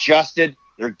 They've adjusted.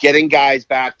 They're getting guys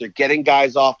back. They're getting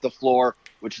guys off the floor,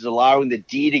 which is allowing the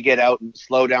D to get out and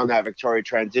slow down that Victoria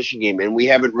transition game. And we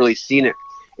haven't really seen it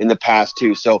in the past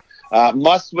two. So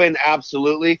must win,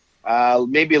 absolutely.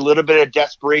 Maybe a little bit of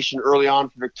desperation early on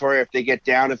for Victoria. If they get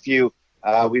down a few,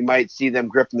 we might see them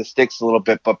gripping the sticks a little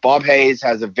bit. But Bob Hayes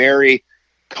has a very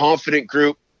confident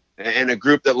group and a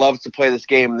group that loves to play this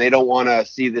game, and they don't want to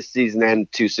see this season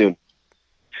end too soon.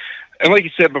 And like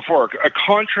you said before, a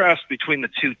contrast between the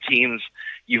two teams.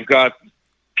 You've got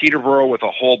Peterborough with a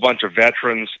whole bunch of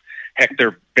veterans. Heck,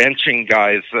 they're benching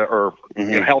guys or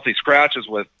healthy scratches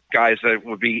with guys that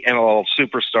would be NLL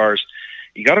superstars.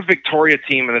 You got a Victoria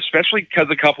team, and especially because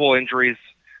of a couple injuries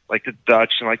like the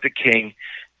Dutch and like the King,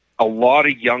 a lot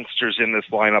of youngsters in this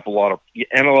lineup, a lot of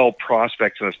NLL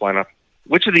prospects in this lineup.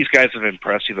 Which of these guys have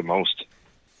impressed you the most?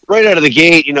 Right out of the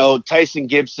gate, Tyson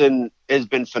Gibson has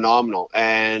been phenomenal,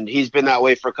 and he's been that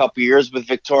way for a couple of years with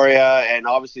Victoria. And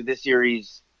obviously this year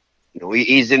he's in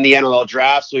the NLL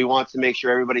draft, so he wants to make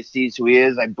sure everybody sees who he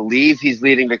is. I believe he's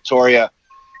leading Victoria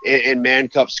in Mann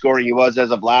Cup scoring. He was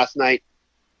as of last night.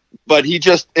 But he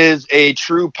just is a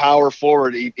true power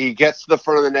forward. He gets to the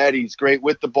front of the net. He's great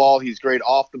with the ball. He's great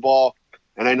off the ball.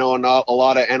 And I know a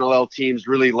lot of NLL teams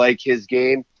really like his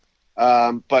game.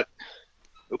 But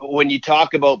when you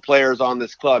talk about players on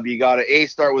this club, you got to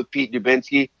start with Pete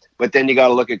Dubinsky, but then you got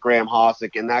to look at Graham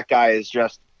Hossack. And that guy is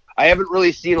just, I haven't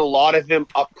really seen a lot of him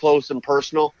up close and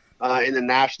personal in the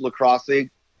National Lacrosse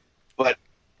League, but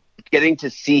getting to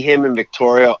see him in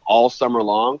Victoria all summer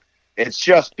long, it's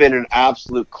just been an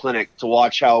absolute clinic to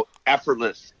watch how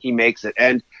effortless he makes it.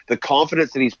 And the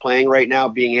confidence that he's playing right now,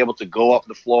 being able to go up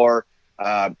the floor,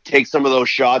 take some of those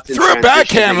shots. Threw a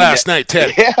backhand last night,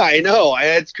 Ted. Yeah, I know.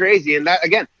 It's crazy. And that,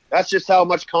 again, that's just how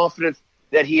much confidence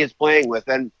that he is playing with.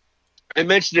 And I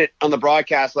mentioned it on the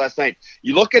broadcast last night.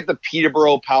 You look at the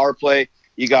Peterborough power play,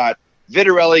 you got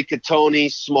Vitarelli, Catoni,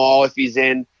 Small if he's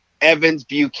in, Evans,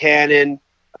 Buchanan,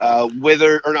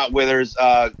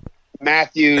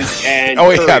 Matthews, and oh,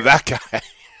 Curry, yeah, that guy.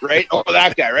 right? Oh,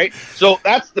 that guy, right? So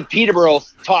that's the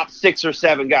Peterborough's top 6 or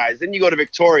 7 guys. Then you go to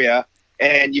Victoria,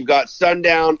 and you've got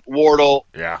Sundown, Wardle,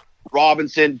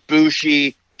 Robinson,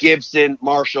 Boucher, Gibson,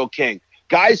 Marshall, King.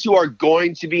 Guys who are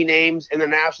going to be names in the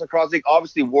National Lacrosse League.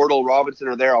 Obviously, Wardle, Robinson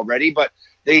are there already, but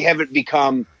they haven't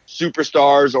become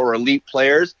superstars or elite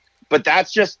players. But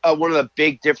that's just one of the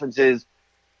big differences.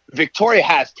 Victoria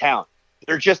has talent.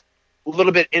 They're just a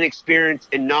little bit inexperienced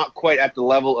and not quite at the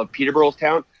level of Peterborough's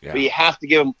talent. Yeah. But you have to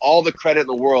give them all the credit in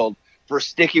the world for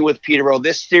sticking with Peterborough.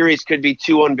 This series could be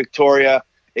 2-1 Victoria.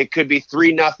 It could be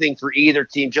 3-0 for either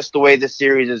team, just the way this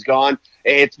series has gone.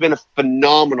 It's been a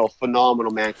phenomenal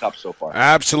Mann Cup so far.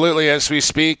 Absolutely. As we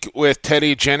speak with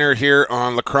Teddy Jenner here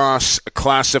on Lacrosse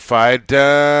Classified,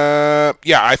 I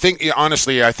think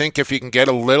if you can get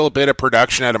a little bit of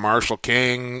production out of Marshall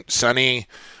King, Sonny,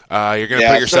 you're going to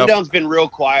put yourself. Sundown's been real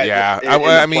quiet. Yeah,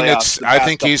 I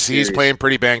think he's playing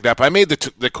pretty banged up. I made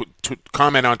the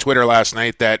comment on Twitter last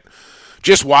night that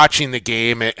just watching the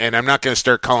game, and I'm not going to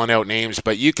start calling out names,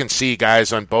 but you can see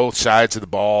guys on both sides of the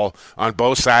ball, on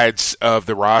both sides of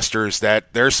the rosters,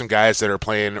 that there's some guys that are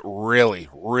playing really,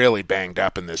 really banged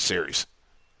up in this series.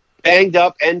 Banged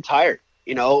up and tired.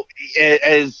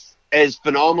 As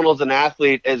phenomenal as an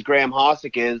athlete as Graham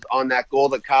Hossack is, on that goal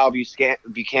that Kyle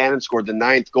Buchanan scored, the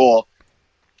 9th goal,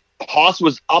 Hoss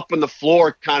was up on the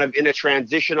floor kind of in a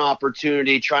transition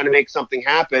opportunity, trying to make something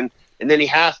happen. And then he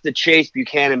has to chase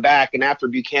Buchanan back. And after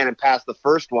Buchanan passed the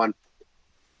first one,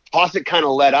 Hossack kind of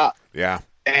let up. Yeah.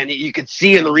 And you could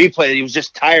see in the replay that he was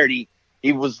just tired. He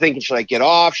was thinking, should I get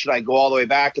off? Should I go all the way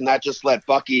back? And that just let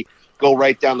Bucky go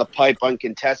right down the pipe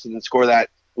uncontested and score that,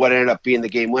 what ended up being the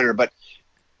game winner. But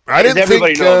I didn't think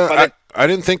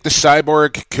the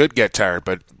Cyborg could get tired,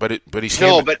 but he's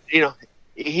human. No, but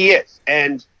he is.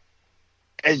 And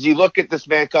as you look at this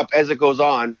Mann Cup as it goes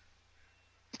on,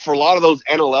 for a lot of those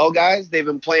NLL guys, they've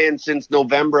been playing since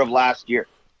November of last year.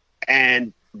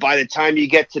 And by the time you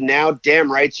get to now,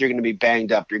 damn right, you're going to be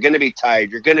banged up. You're going to be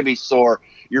tired. You're going to be sore.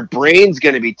 Your brain's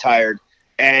going to be tired.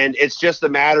 And it's just a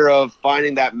matter of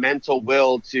finding that mental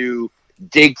will to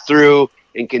dig through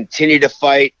and continue to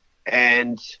fight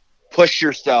and push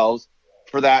yourselves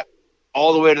for that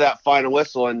all the way to that final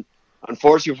whistle. And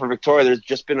unfortunately for Victoria, there's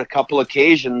just been a couple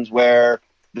occasions where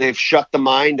they've shut the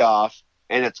mind off,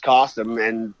 and it's cost them.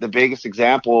 And the biggest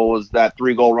example was that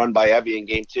 3-goal run by Evie in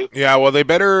Game 2. Yeah, well, they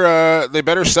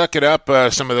better suck it up,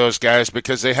 some of those guys,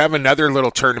 because they have another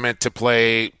little tournament to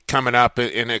play coming up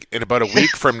in about a week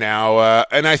from now.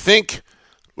 And I think,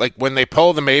 like, when they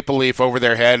pull the maple leaf over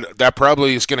their head, that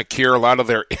probably is going to cure a lot of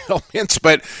their ailments.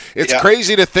 But it's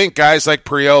crazy to think guys like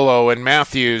Priolo and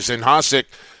Matthews and Hossack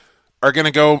are going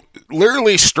to go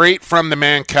literally straight from the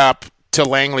Mann Cup to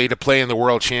Langley to play in the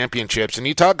World Championships. And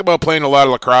you talk about playing a lot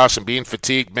of lacrosse and being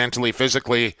fatigued mentally,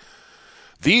 physically.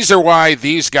 These are why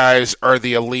these guys are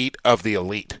the elite of the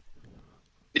elite.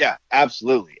 Yeah,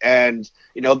 absolutely. And,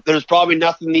 there's probably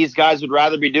nothing these guys would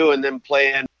rather be doing than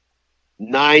playing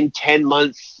 9, 10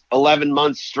 months, 11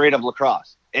 months straight of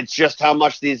lacrosse. It's just how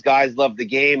much these guys love the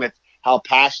game. It's how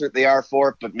passionate they are for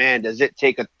it. But, man, does it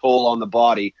take a toll on the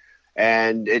body.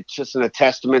 And it's just a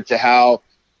testament to how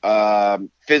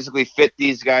physically fit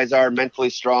these guys are,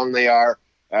 mentally strong they are,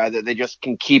 that they just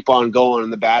can keep on going,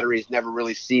 and the batteries never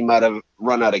really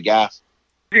run out of gas.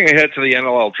 Looking ahead to the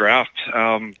NLL draft,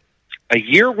 a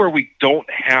year where we don't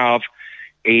have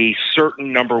a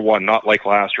certain number one, not like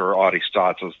last year, Audie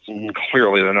Stotts was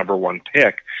clearly the number one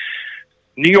pick.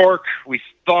 New York, we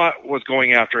thought was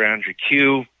going after Andrew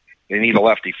Q. They need a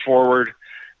lefty forward.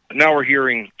 But now we're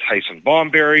hearing Tyson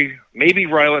Bomberry, maybe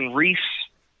Ryland Reese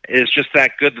is just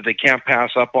that good that they can't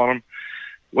pass up on him.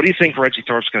 What do you think Reggie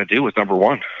Thorpe's going to do with number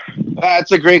one?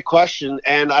 That's a great question,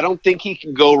 and I don't think he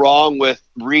can go wrong with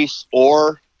Reese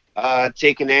or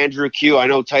taking Andrew Q. I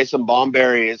know Tyson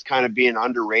Bomberry is kind of being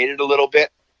underrated a little bit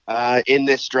in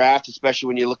this draft, especially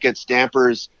when you look at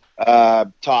Stamper's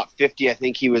top 50. I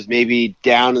think he was maybe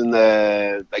down in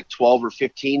the 12 or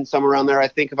 15, somewhere around there, I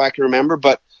think, if I can remember.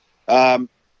 But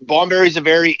Bomberry's a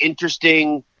very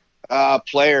interesting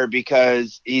player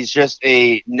because he's just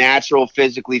a natural,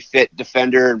 physically fit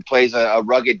defender and plays a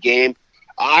rugged game.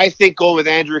 I think going with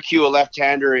Andrew Q, a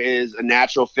left-hander, is a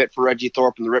natural fit for Reggie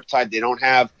Thorpe and the Riptide. They don't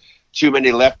have too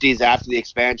many lefties after the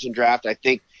expansion draft. I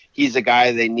think he's a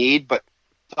guy they need, but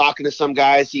talking to some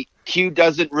guys, Q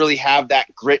doesn't really have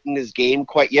that grit in his game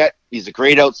quite yet. He's a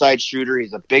great outside shooter.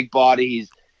 He's a big body.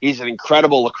 He's an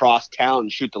incredible lacrosse talent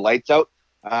and shoot the lights out.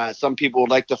 Some people would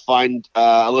like to find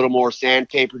a little more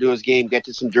sandpaper to his game, get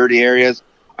to some dirty areas.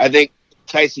 I think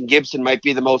Tyson Gibson might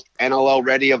be the most NLL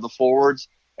ready of the forwards.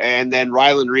 And then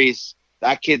Ryland Reese,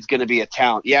 that kid's going to be a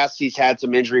talent. Yes, he's had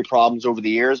some injury problems over the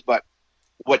years, but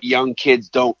what young kids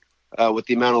don't with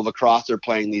the amount of lacrosse they're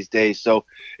playing these days. So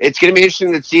it's going to be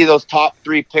interesting to see those top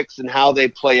 3 picks and how they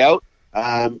play out.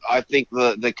 I think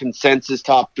the consensus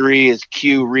top 3 is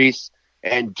Q, Reese,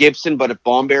 and Gibson, but if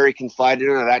Bomberry can slide in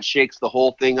there, that shakes the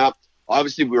whole thing up.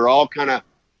 Obviously, we were all kind of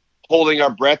holding our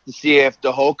breath to see if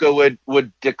Dahoka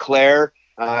would declare.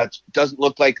 It doesn't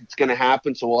look like it's going to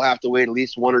happen, so we'll have to wait at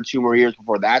least 1 or 2 more years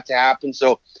before that to happen.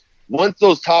 So once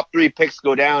those top 3 picks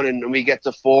go down and we get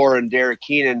to 4 and Derek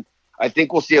Keenan, I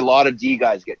think we'll see a lot of D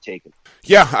guys get taken.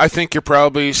 Yeah, I think you're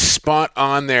probably spot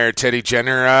on there, Teddy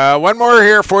Jenner. One more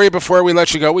here for you before we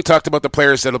let you go. We talked about the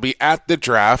players that'll be at the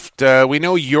draft. We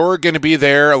know you're going to be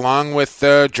there along with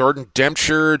Jordan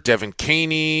Dempster, Devin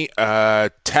Caney.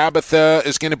 Tabitha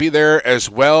is going to be there as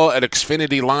well at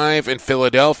Xfinity Live in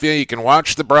Philadelphia. You can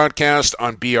watch the broadcast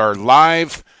on BR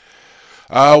Live.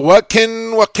 What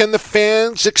can the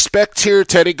fans expect here,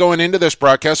 Teddy, going into this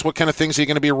broadcast? What kind of things are you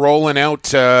going to be rolling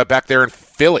out back there in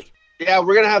Philly? Yeah,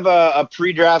 we're going to have a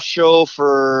pre-draft show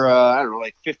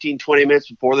for, 15, 20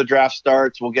 minutes before the draft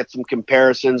starts. We'll get some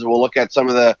comparisons. We'll look at some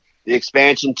of the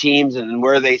expansion teams and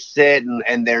where they sit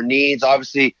and their needs.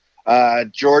 Obviously,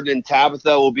 Jordan and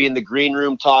Tabitha will be in the green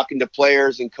room talking to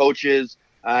players and coaches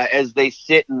as they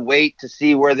sit and wait to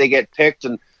see where they get picked.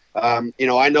 And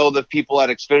I know the people at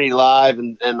Xfinity Live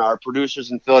and our producers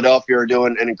in Philadelphia are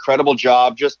doing an incredible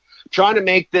job just trying to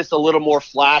make this a little more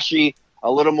flashy, a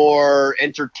little more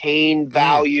entertained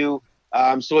value.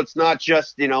 So it's not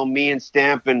just, me and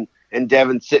Stamp and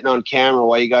Devin sitting on camera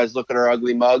while you guys look at our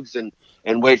ugly mugs and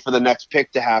wait for the next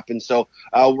pick to happen. So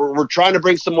we're trying to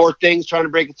bring some more things, trying to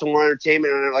bring it some more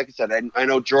entertainment. And like I said, I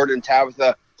know Jordan and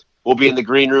Tabitha will be in the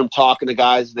green room talking to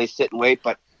guys as they sit and wait,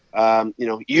 but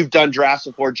you've done drafts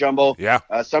before, Jumbo. Yeah.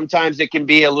 Sometimes it can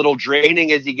be a little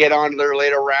draining as you get on to their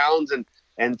later rounds,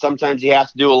 and sometimes you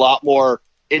have to do a lot more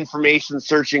information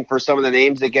searching for some of the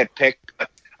names that get picked. But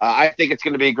I think it's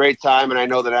going to be a great time, and I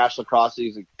know the National Lacrosse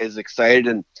League is excited.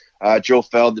 And Joe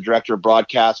Feld, the director of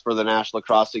broadcast for the National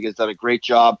Lacrosse League, has done a great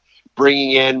job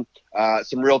bringing in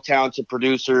some real talented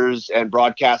producers and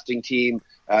broadcasting team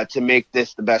to make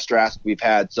this the best draft we've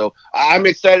had. So I'm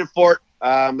excited for it.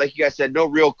 Like you guys said, no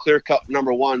real clear-cut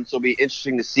number one, so it'll be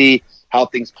interesting to see how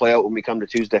things play out when we come to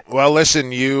Tuesday. Well,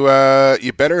 listen, you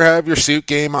better have your suit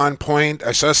game on point.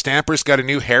 I saw Stamper's got a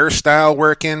new hairstyle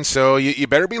working, so you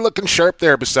better be looking sharp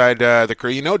there beside the crew.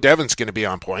 You know Devin's going to be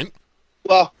on point.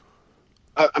 Well,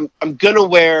 I'm going to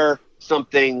wear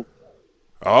something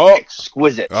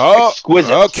exquisite.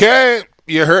 Exquisite. Okay.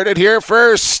 You heard it here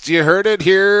first.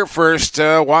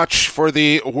 Watch for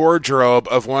the wardrobe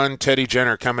of one Teddy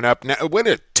Jenner coming up. Now,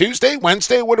 Tuesday?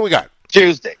 Wednesday? What do we got?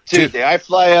 Tuesday. I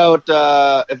fly out.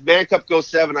 If Man Cup goes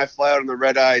 7, I fly out on the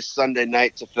Red Eye Sunday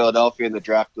night to Philadelphia, and the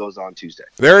draft goes on Tuesday.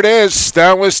 There it is.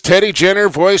 That was Teddy Jenner,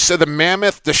 voice of the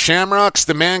Mammoth, the Shamrocks,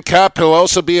 the Man Cup. He'll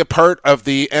also be a part of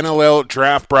the NLL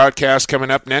draft broadcast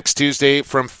coming up next Tuesday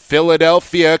from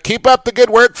Philadelphia. Keep up the good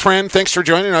work, friend. Thanks for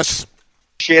joining us.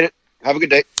 Appreciate it. Have a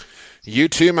good day. You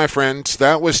too, my friend.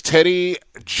 That was Teddy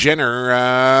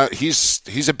Jenner.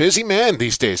 He's a busy man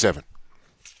these days, Evan.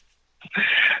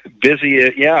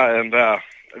 Busy, yeah, and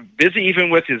busy even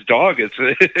with his dog.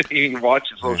 He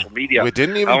watches social media. We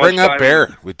didn't even bring up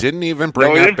Bear. We didn't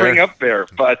bring up Bear.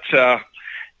 But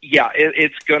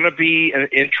it's going to be an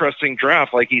interesting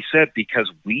draft, like he said, because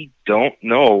we don't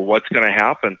know what's going to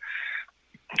happen.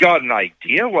 Got an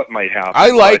idea what might happen.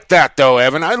 I like that, though,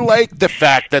 Evan. I like the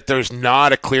fact that there's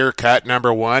not a clear-cut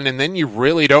number one, and then you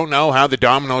really don't know how the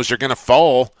dominoes are going to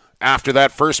fall after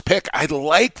that first pick. I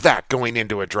like that going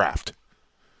into a draft.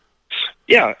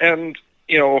 Yeah, and,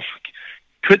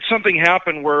 could something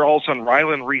happen where all of a sudden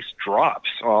Ryland Reese drops?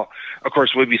 Well, of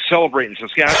course, we'd be celebrating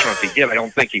Saskatchewan if he did. I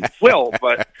don't think he will,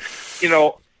 but,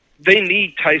 they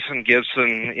need Tyson Gibson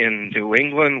in New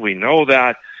England. We know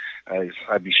that.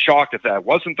 I'd be shocked if that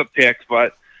wasn't the pick,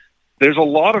 but there's a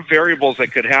lot of variables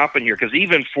that could happen here because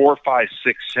even 4, 5,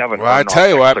 6, 7. Well, I tell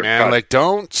you what, man,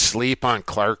 don't sleep on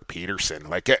Clark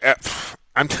Peterson.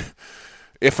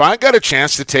 If I got a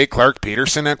chance to take Clark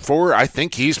Peterson at 4, I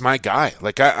think he's my guy.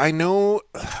 I know,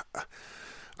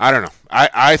 I don't know.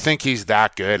 I think he's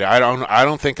that good. I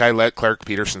don't think I let Clark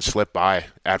Peterson slip by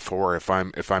at 4 if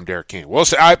I'm Derek Keenan. We'll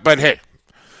see. But hey,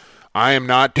 I am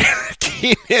not Derek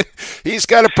Keenan. He's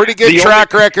got a pretty good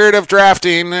track record of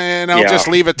drafting, and I'll just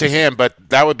leave it to him, but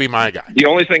that would be my guy. The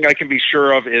only thing I can be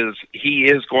sure of is he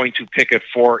is going to pick at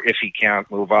 4 if he can't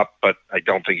move up, but I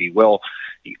don't think he will.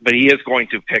 But he is going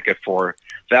to pick at 4.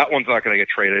 That one's not going to get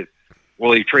traded.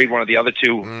 Will he trade one of the other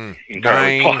two?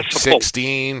 9,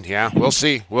 16. Yeah, we'll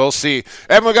see.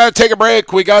 Evan, we got to take a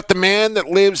break. We got the man that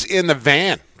lives in the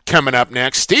van coming up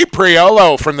next. Steve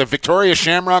Priolo from the Victoria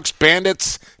Shamrocks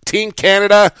Bandits, Team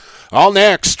Canada. All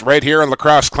next, right here on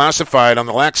Lacrosse Classified on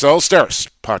the Lax All-Stars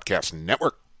Podcast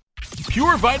Network.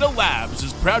 Pure Vita Labs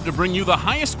is proud to bring you the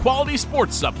highest quality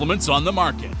sports supplements on the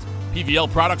market.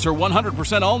 PVL products are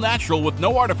 100% all-natural with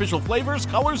no artificial flavors,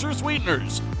 colors, or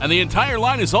sweeteners. And the entire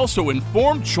line is also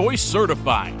Informed Choice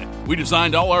certified. We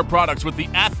designed all our products with the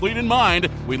athlete in mind.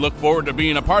 We look forward to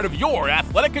being a part of your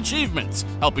athletic achievements,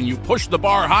 helping you push the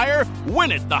bar higher,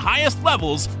 win at the highest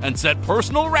levels, and set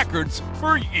personal records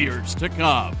for years to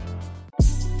come.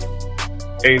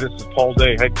 Hey, this is Paul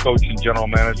Day, head coach and general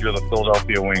manager of the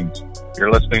Philadelphia Wings.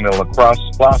 You're listening to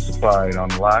Lacrosse Classified on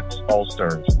Lax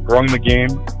All-Stars, growing the game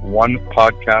one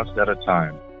podcast at a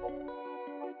time.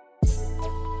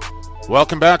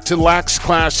 Welcome back to Lax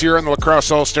Class here on the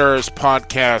Lacrosse All-Stars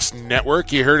Podcast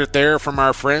Network. You heard it there from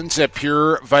our friends at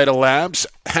Pure Vita Labs.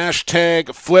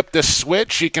 Hashtag flip the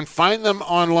switch. You can find them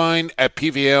online at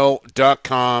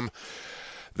pvl.com.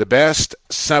 The best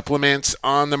supplements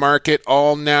on the market,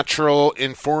 all natural,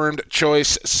 Informed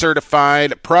Choice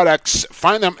certified products.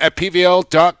 Find them at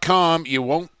pvl.com. You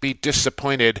won't be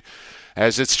disappointed.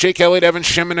 As it's Jake Elliott, Evan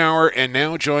Schemenauer, and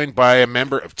now joined by a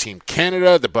member of Team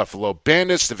Canada, the Buffalo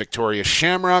Bandits, the Victoria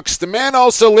Shamrocks. The man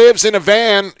also lives in a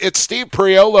van. It's Steve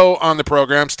Priolo on the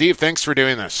program. Steve, thanks for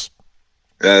doing this.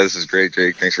 Yeah, this is great,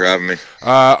 Jake. Thanks for having me.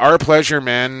 Our pleasure,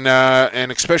 man,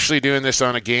 and especially doing this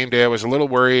on a game day. I was a little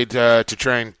worried to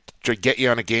try and get you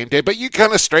on a game day, but you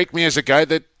kind of strike me as a guy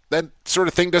that sort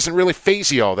of thing doesn't really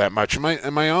faze you all that much.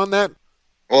 Am I on that?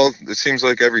 Well, it seems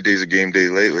like every day's a game day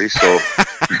lately, so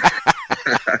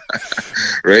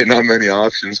right? Not many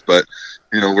options, but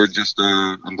we're just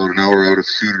about an hour out of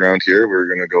shoot around here. We're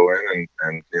gonna go in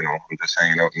and I'm just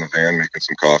hanging out in the van making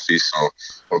some coffee. So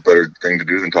what better thing to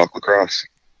do than talk lacrosse?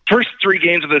 First 3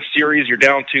 games of this series, you're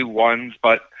down 2-1,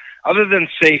 but other than,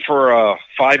 say, for a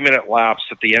 5-minute lapse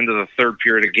at the end of the third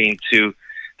period of Game 2,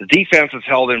 the defense has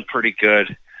held in pretty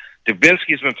good.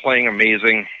 Dubinsky's been playing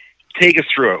amazing. Take us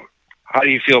through it. How do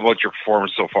you feel about your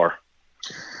performance so far?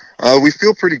 We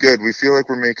feel pretty good. We feel like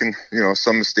we're making,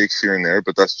 some mistakes here and there,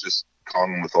 but that's just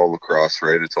common with all lacrosse,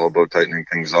 right? It's all about tightening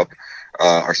things up.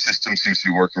 Our system seems to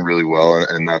be working really well,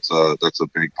 and that's a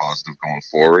big positive going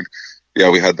forward. Yeah,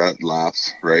 we had that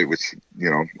lapse, right, which,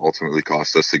 ultimately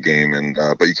cost us the game, and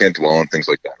but you can't dwell on things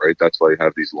like that, right? That's why you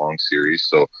have these long series.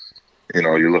 So,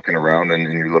 you're looking around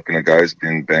and you're looking at guys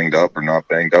being banged up or not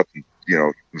banged up, and,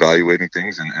 evaluating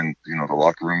things, and the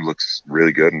locker room looks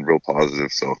really good and real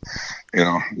positive. So,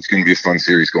 it's going to be a fun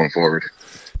series going forward.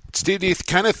 Steve, do you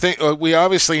kind of think, we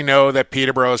obviously know that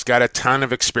Peterborough's got a ton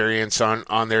of experience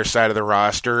on their side of the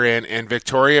roster, and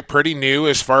Victoria pretty new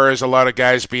as far as a lot of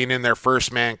guys being in their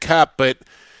first Man Cup, but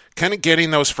kind of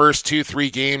getting those first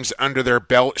 2-3 games under their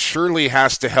belt surely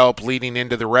has to help leading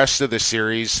into the rest of the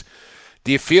series.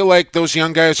 Do you feel like those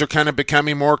young guys are kind of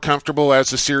becoming more comfortable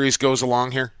as the series goes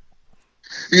along here?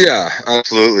 Yeah,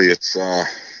 absolutely. It's,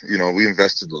 we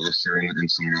invested last year in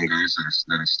some young guys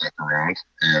that are stuck around,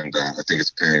 and I think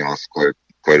it's paying off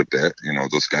quite a bit.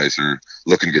 Those guys are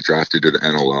looking to get drafted to the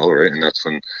NLL, right? And that's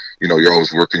when, you're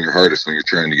always working your hardest when you're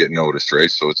trying to get noticed, right?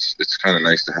 So it's kind of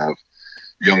nice to have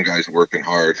young guys working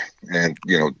hard, and,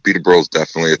 Peterborough's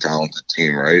definitely a talented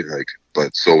team, right?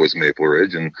 But so is Maple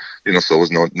Ridge, and, so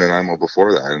was Nanaimo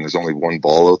before that, and there's only one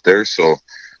ball out there, so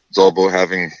it's all about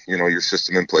having, your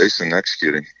system in place and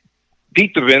executing.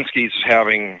 Pete Davinsky's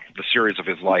having the series of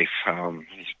his life.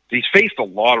 He's faced a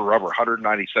lot of rubber,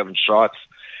 197 shots,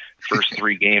 first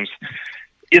 3 games.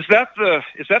 Is that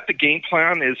the game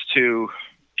plan? Is to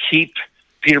keep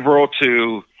Peterborough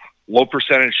to low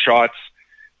percentage shots,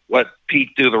 let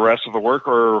Pete do the rest of the work,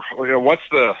 or what's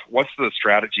the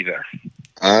strategy there?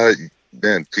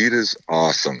 Man, Pete is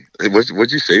awesome.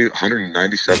 What'd you say?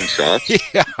 197 shots?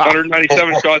 Yeah.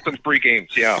 197 shots in 3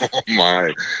 games, yeah. Oh,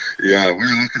 my. Yeah, we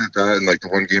were looking at that, and the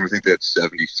one game, I think they had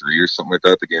 73 or something like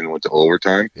that. The game that went to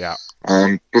overtime. Yeah.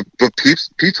 But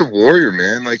Pete's a warrior,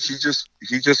 man.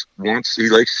 He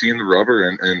likes seeing the rubber,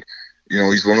 and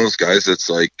he's one of those guys that's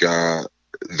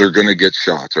they're going to get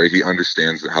shots, right? He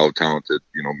understands how talented,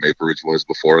 Maple Ridge was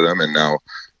before them, and now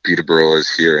Peterborough is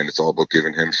here, and it's all about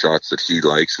giving him shots that he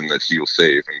likes and that he'll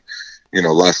save. And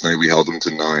last night we held him to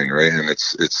 9, right? And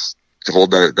it's to hold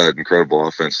that incredible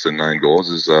offense to 9 goals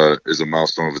is a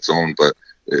milestone of its own, but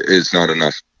it's not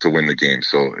enough to win the game.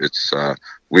 So it's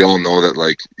we all know that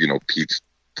Pete's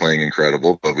playing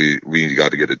incredible, but we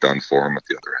got to get it done for him at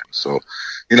the other end. So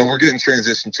we're getting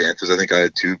transition chances. I think I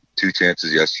had two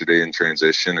chances yesterday in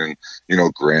transition, and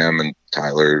Graham and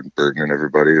Tyler and Bergen and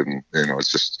everybody, and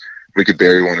it's just, we could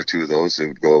bury 1 or 2 of those, it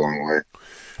would go a long way.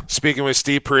 Speaking with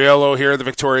Steve Priello here, the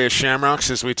Victoria Shamrocks,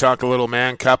 as we talk a little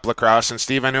Man Cup lacrosse. And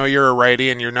Steve, I know you're a righty,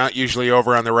 and you're not usually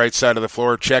over on the right side of the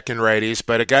floor checking righties,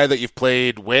 but a guy that you've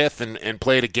played with and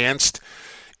played against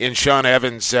in Sean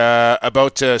Evans,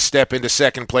 about to step into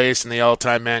second place in the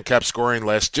all-time Man Cup scoring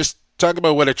list. Just talk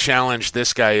about what a challenge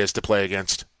this guy is to play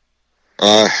against.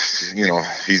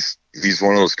 He's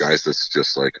one of those guys that's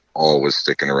just always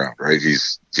sticking around, right?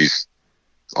 He's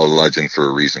a legend for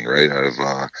a reason, right? I have,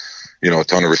 a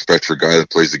ton of respect for a guy that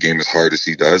plays the game as hard as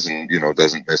he does, and,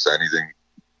 doesn't miss anything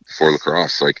for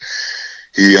lacrosse.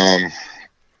 He's one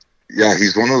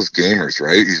of those gamers,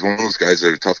 right? He's one of those guys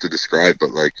that are tough to describe,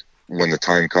 but when the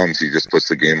time comes, he just puts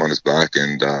the game on his back,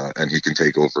 and he can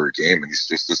take over a game. And he's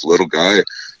just this little guy,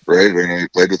 right? He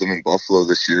played with him in Buffalo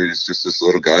this year. He's just this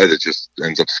little guy that just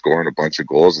ends up scoring a bunch of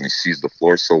goals, and he sees the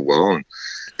floor so well. And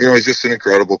he's just an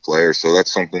incredible player. So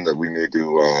that's something that we need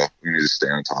to stay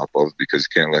on top of, because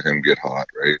you can't let him get hot,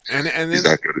 right? And he's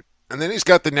that good. And then he's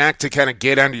got the knack to kind of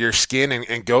get under your skin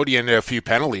and goad you into a few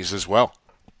penalties as well.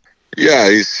 Yeah,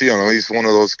 he's one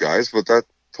of those guys, but that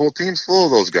whole team's full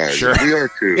of those guys. Sure. We are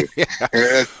too. Yeah.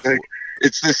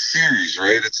 It's this series,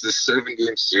 right? It's this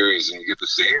 7-game series, and you get the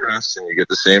same rest and you get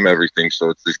the same everything.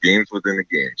 So it's the games within the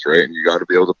games, right? And you got to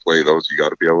be able to play those. You got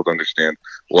to be able to understand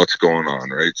what's going on,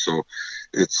 right? So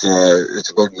it's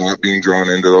about not being drawn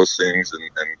into those things, and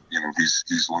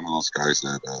he's one of those guys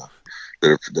that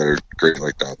are great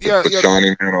like that. But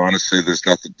Shawnee, man, honestly, there's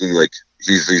nothing to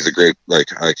he's a great,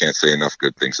 I can't say enough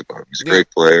good things about him. He's a great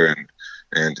player,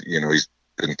 and he's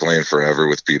been playing forever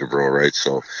with Peterborough, right?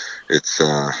 So it's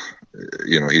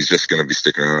he's just going to be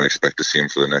sticking around. I expect to see him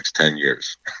for the next 10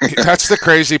 years. That's the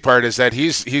crazy part, is that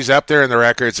he's up there in the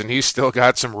records, and he's still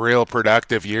got some real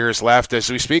productive years left. As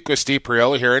we speak with Steve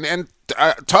Priello here, and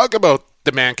talk about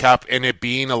the Man Cup and it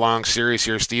being a long series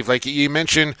here, Steve. Like you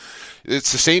mentioned,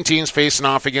 it's the same teams facing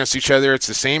off against each other. It's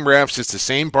the same refs. It's the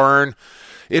same barn.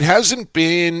 It hasn't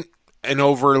been an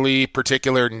overly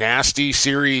particular nasty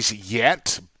series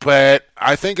yet, but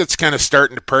I think it's kind of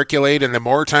starting to percolate, and the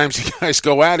more times you guys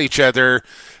go at each other,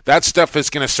 that stuff is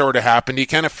going to sort of happen. Do you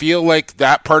kind of feel like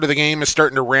that part of the game is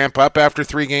starting to ramp up after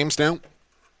 3 games now?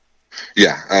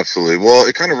 Yeah, absolutely. Well,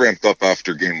 it kind of ramped up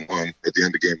after game one, at the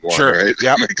end of game one, Sure. right?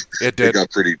 Yep, Like, it did. It got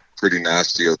pretty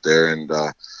nasty out there, and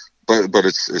but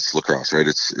it's lacrosse, right?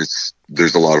 It's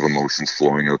there's a lot of emotions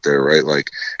flowing out there, right? Like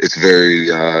it's very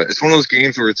it's one of those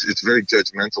games where it's very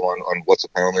judgmental on what's a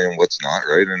penalty and what's not,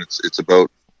 right? And it's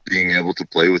about being able to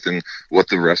play within what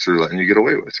the refs are letting you get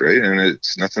away with, right? And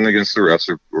it's nothing against the refs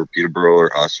or Peterborough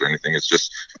or us or anything. It's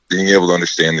just being able to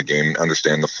understand the game,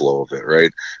 understand the flow of it,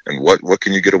 right? And what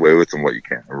can you get away with and what you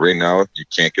can't. Right now, you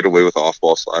can't get away with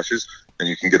off-ball slashes, and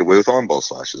you can get away with on-ball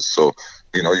slashes. So,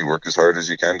 you know, you work as hard as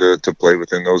you can to play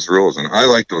within those rules. And I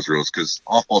like those rules because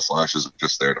off-ball slashes are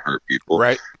just there to hurt people.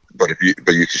 Right. But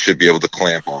you should be able to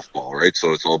clamp off-ball, right?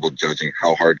 So it's all about judging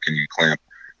how hard can you clamp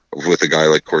with a guy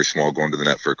like Corey Small going to the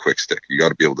net for a quick stick. You got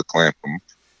to be able to clamp him,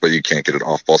 but you can't get an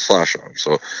off-ball slash on him.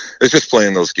 So it's just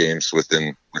playing those games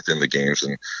within the games.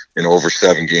 And, you know, over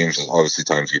 7 games, obviously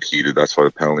times get heated. That's why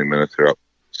the penalty minutes are up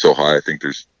so high. I think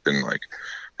there's been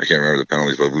I can't remember the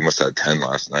penalties, but we must have had 10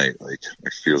 last night. Like,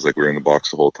 it feels like we're in the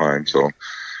box the whole time. So,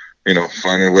 you know,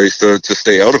 finding ways to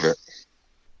stay out of it.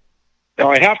 Now,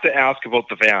 I have to ask about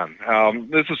the van.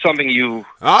 This is something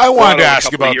I wanted to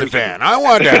ask about the van.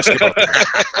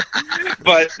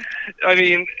 But, I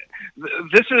mean,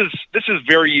 this is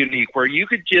very unique, where you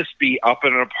could just be up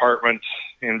in an apartment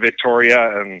in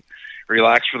Victoria and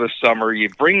relax for the summer. You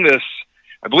bring this,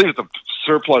 I believe it's a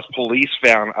surplus police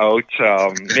van out,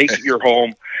 make it your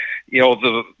home. You know,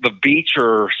 the beach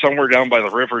or somewhere down by the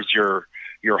rivers, you're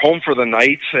home for the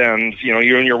night, and, you know,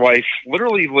 you and your wife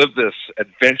literally live this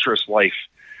adventurous life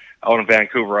out on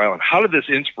Vancouver Island. How did this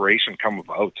inspiration come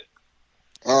about?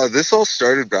 This all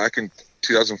started back in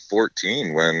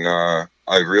 2014 when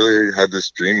I really had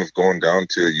this dream of going down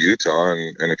to Utah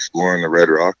and exploring the Red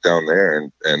Rock down there,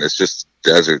 and it's just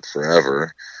desert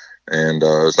forever. And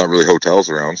it's not really hotels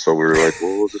around, so we were like,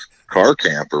 well, we'll just car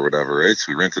camp or whatever, right?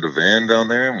 So we rented a van down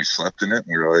there, and we slept in it, and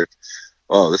we were like,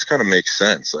 oh, this kind of makes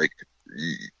sense. Like,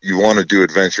 you want to do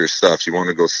adventurous stuff. You want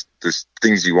to go, there's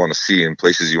things you want to see and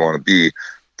places you want to be,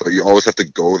 but you always have to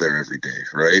go there every day,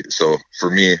 right? So for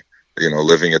me, you know,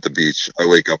 living at the beach, I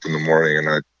wake up in the morning and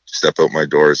I step out my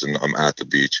doors and I'm at the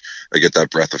beach. I get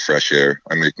that breath of fresh air.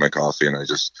 I make my coffee and I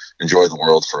just enjoy the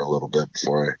world for a little bit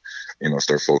before I, you know,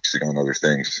 start focusing on other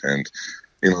things. And,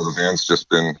 you know, the van's just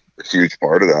been a huge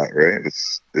part of that, right?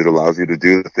 It allows you to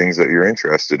do the things that you're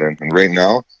interested in. And right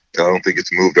now, I don't think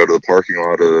it's moved out of the parking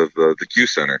lot of the Q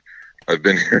Center. I've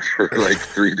been here for like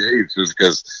 3 days just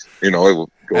because, you know, I will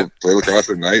go play lacrosse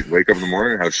at night, wake up in the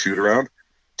morning, have shoot around,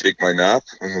 take my nap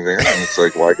in the van, and it's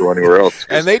like, why go anywhere else?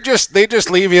 And they just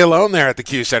leave you alone there at the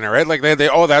Q Center, right? Like they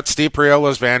that's Steve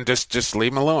Priolo's van. Just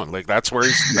leave him alone. Like that's where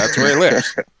he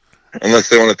lives. Unless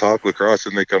they want to talk lacrosse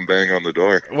and they come bang on the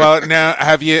door. Well, now,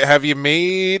 have you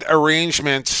made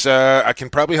arrangements? I can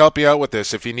probably help you out with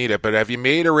this if you need it, but have you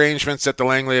made arrangements at the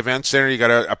Langley Event Center? You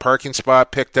got a parking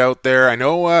spot picked out there? I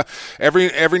know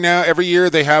every year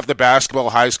they have the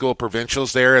basketball high school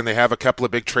provincials there, and they have a couple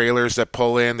of big trailers that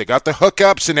pull in. They got the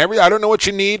hookups and I don't know what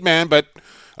you need, man, but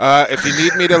if you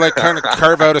need me to like kind of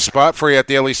carve out a spot for you at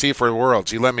the LEC for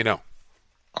Worlds, you let me know.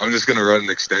 I'm just going to run an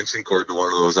extension cord to one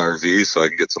of those RVs so I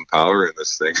can get some power in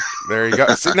this thing. There you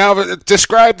go. So now,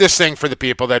 describe this thing for the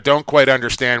people that don't quite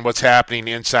understand what's happening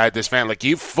inside this van. Like,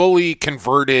 you fully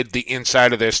converted the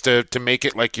inside of this to make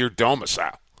it like your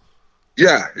domicile.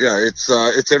 Yeah.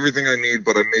 It's everything I need,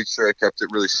 but I made sure I kept it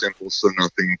really simple so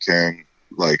nothing can,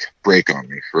 like, break on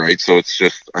me, right? So it's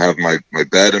just, I have my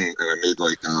bed, and I made,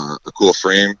 like, a cool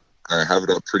frame. I have it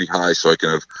up pretty high so I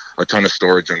can have a ton of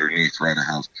storage underneath, right?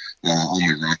 I have all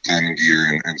my rock climbing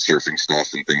gear and surfing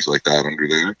stuff and things like that under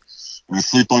there. And I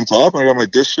sleep on top. I got my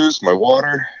dishes, my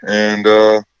water, and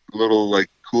a little like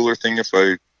cooler thing if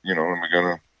I, you know, am I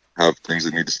gonna have things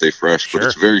that need to stay fresh. Sure. But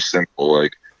it's very simple.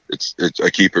 Like it's I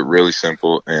keep it really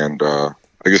simple, and I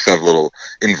just have a little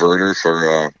inverter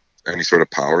for any sort of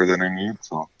power that I need.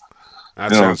 So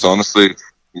it's honestly.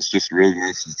 It's just really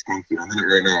nice. It's comfy. I'm in it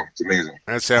right now. It's amazing.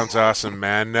 That sounds awesome,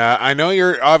 man. I know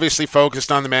you're obviously focused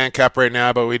on the Mann Cup right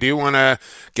now, but we do want to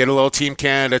get a little Team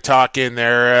Canada talk in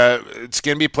there. It's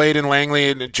going to be played in Langley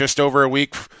in just over a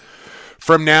week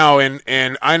from now,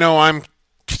 and I know I'm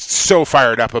so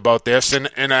fired up about this, and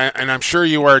I'm sure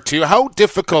you are too. How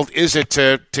difficult is it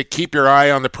to keep your eye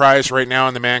on the prize right now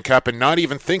in the Mann Cup and not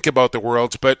even think about the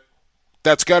Worlds, but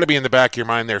that's got to be in the back of your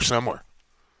mind there somewhere?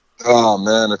 Oh,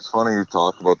 man, it's funny you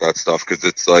talk about that stuff because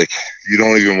it's like you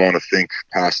don't even want to think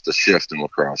past the shift in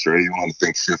lacrosse, right? You want to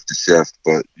think shift to shift,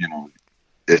 but, you know,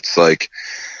 it's like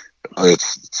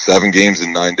it's 7 games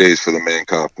in 9 days for the Mann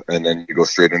Cup, and then you go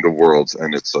straight into Worlds,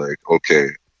 and it's like, okay,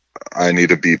 I need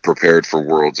to be prepared for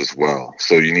Worlds as well.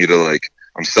 So you need to, like,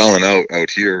 I'm selling out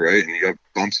here, right? And you got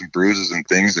bumps and bruises and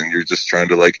things, and you're just trying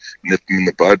to like nip them in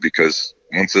the bud, because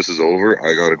once this is over,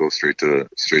 I got to go straight to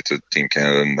Team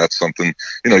Canada, and that's something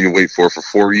you wait for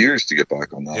 4 years to get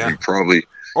back on that. Yeah. You probably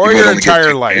or your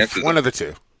entire life, one of the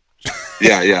two.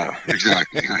 Yeah,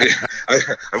 exactly. I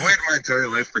waited my entire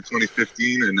life for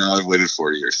 2015, and now I've waited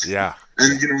 4 years. Yeah,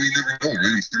 and you never know, right?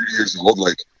 I'm 30 years old,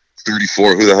 like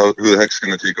 34. Who the heck's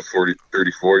going to take a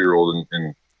 34-year-old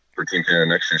in for Team Canada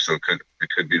next year? So it could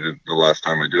be the last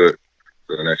time I do it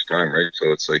for the next time, right?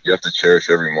 So it's like you have to cherish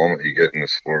every moment you get in the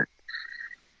sport.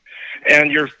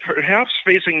 And you're perhaps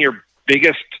facing your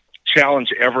biggest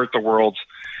challenge ever at the Worlds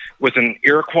with an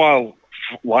Iroquois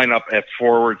lineup at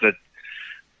forward that,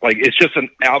 like, it's just an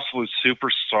absolute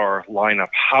superstar lineup.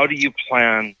 How do you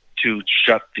plan to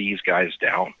shut these guys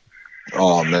down?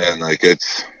 Oh man, like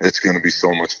it's going to be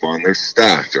so much fun. They're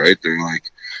stacked, right? They're like,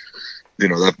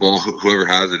 that ball, whoever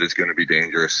has it is going to be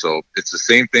dangerous. So it's the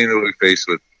same thing that we face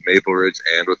with Maple Ridge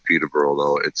and with Peterborough,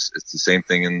 though. It's the same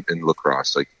thing in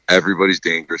lacrosse. Like, everybody's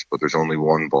dangerous, but there's only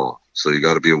one ball. So you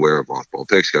got to be aware of off-ball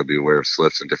picks, got to be aware of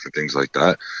slips and different things like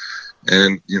that.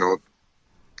 And,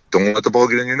 don't let the ball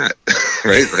get in your net,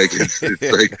 right? Like, it's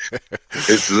like,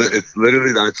 it's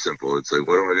literally that simple. It's like,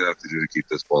 what am I going to have to do to keep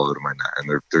this ball out of my net?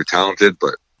 And they're talented,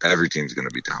 but every team's going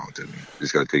to be talented. You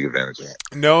just got to take advantage of it.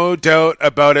 No doubt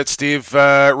about it, Steve.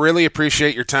 Really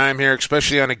appreciate your time here,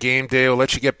 especially on a game day. We'll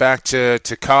let you get back to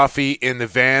coffee in the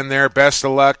van there. Best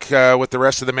of luck with the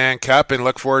rest of the Mann Cup, and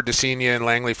look forward to seeing you in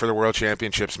Langley for the World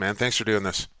Championships, man. Thanks for doing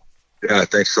this. Yeah,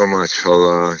 thanks so much.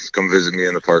 I'll come visit me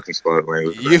in the parking spot at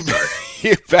Langley.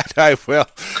 You bet I will.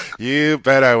 You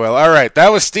bet I will. All right,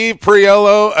 that was Steve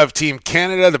Priolo of Team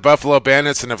Canada, the Buffalo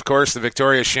Bandits, and, of course, the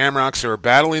Victoria Shamrocks, who are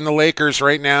battling the Lakers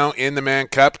right now in the Mann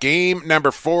Cup. Game number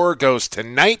 4 goes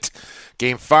tonight.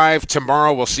 Game 5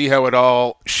 tomorrow. We'll see how it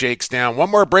all shakes down.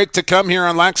 One more break to come here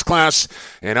on Lax Class,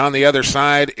 and on the other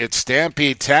side, it's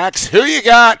Stampede Tax. Who you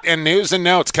got? And news and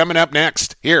notes coming up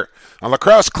next here on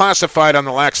Lacrosse Classified on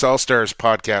the Lax All-Stars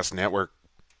Podcast Network.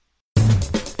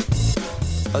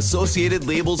 Associated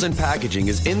Labels and Packaging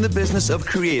is in the business of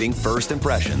creating first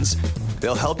impressions.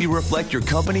 They'll help you reflect your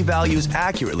company values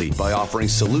accurately by offering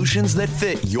solutions that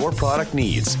fit your product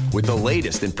needs. With the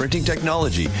latest in printing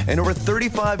technology and over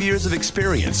 35 years of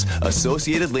experience,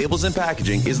 Associated Labels and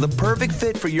Packaging is the perfect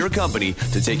fit for your company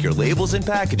to take your labels and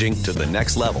packaging to the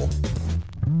next level.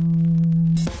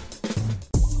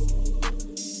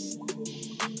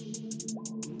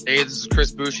 Hey, this is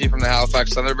Chris Boucher from the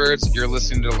Halifax Thunderbirds. You're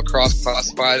listening to Lacrosse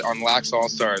Classified on Lax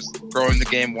All-Stars, growing the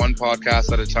game one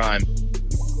podcast at a time.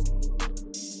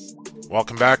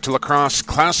 Welcome back to Lacrosse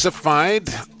Classified,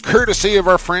 courtesy of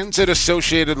our friends at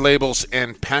Associated Labels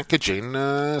and Packaging.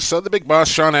 So the big boss,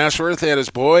 Sean Ashworth, had his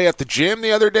boy at the gym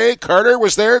the other day. Carter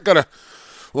was there, got a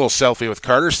little selfie with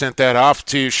Carter, sent that off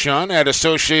to Sean at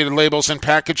Associated Labels and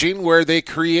Packaging, where they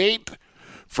create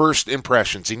first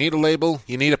impressions. You need a label,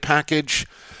 you need a package.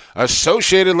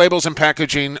 Associated Labels and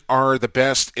Packaging are the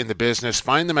best in the business.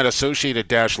 Find them at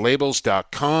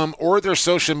associated-labels.com or their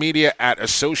social media at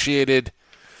Associated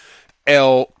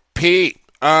LP.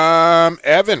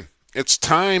 Evan, it's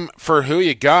time for Who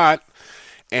You Got.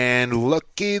 And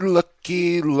looky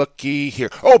here.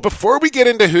 Oh, before we get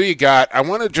into Who You Got, I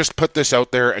want to just put this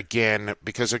out there again,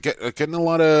 because I'm getting a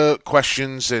lot of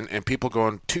questions and people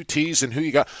going, 2 T's and Who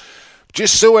You Got.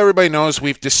 Just so everybody knows,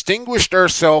 we've distinguished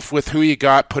ourselves with Who You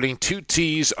Got, putting 2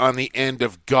 T's on the end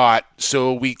of got.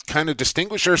 So we kind of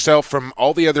distinguish ourselves from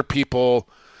all the other people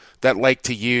that like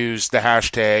to use the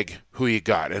hashtag Who You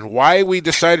Got. And why we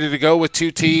decided to go with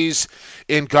 2 T's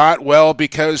in got? Well,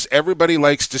 because everybody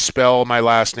likes to spell my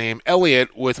last name,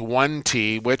 Elliott, with 1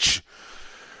 T, which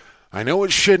I know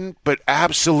it shouldn't, but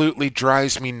absolutely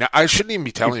drives me nuts. I shouldn't even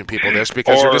be telling people this,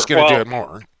 because they're just going to do it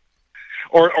more.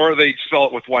 Or they spell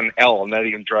it with 1 L, and that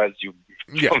even drives you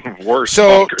worse.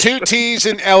 So 2 T's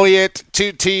in Elliott,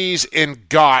 2 T's in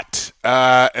got,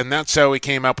 and that's how we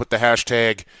came up with the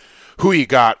hashtag Who You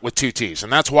Got with 2 T's,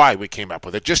 and that's why we came up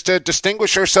with it, just to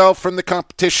distinguish ourselves from the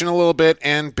competition a little bit,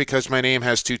 and because my name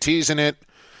has 2 T's in it,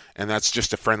 and that's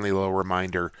just a friendly little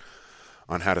reminder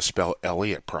on how to spell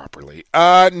Elliott properly.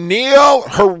 Neil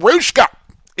Hrushka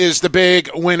is the big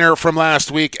winner from last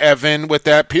week, Evan, with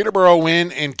that Peterborough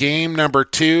win in game number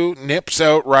 2. Nips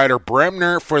out Ryder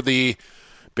Bremner for the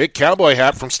big cowboy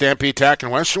hat from Stampede Tack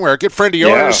and Western Wear. Good friend of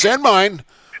yours, and mine,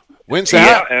 wins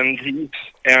that. Yeah,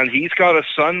 and he's got a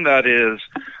son that is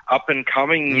up and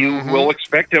coming. You will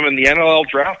expect him in the NLL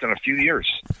draft in a few years.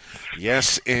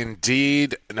 Yes,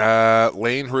 indeed.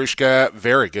 Lane Hrushka,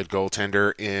 very good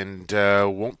goaltender, and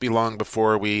won't be long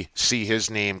before we see his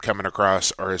name coming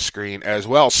across our screen as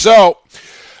well. So,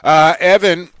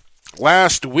 Evan,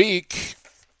 last week,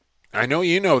 I know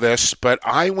you know this, but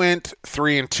I went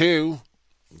 3-2.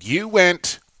 You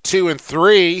went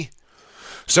 2-3.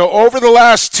 So over the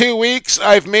last 2 weeks,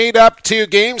 I've made up 2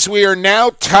 games. We are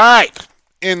now tied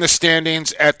in the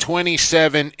standings at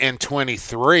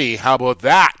 27-23. How about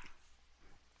that?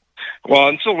 Well,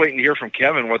 I'm still waiting to hear from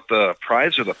Kevin what the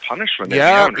prize or the punishment is.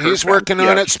 Yeah, he's working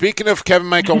on it. Speaking of Kevin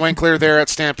Michael Winkler there at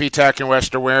Stampede Tack in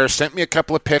Western Wear, sent me a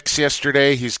couple of pics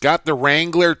yesterday. He's got the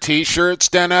Wrangler T-shirts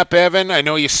done up, Evan. I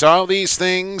know you saw these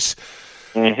things.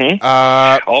 Mm-hmm.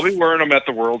 I'll be wearing them at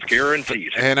the Worlds,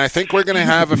 guaranteed. And I think we're going to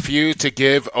have a few to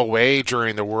give away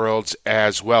during the Worlds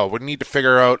as well. We need to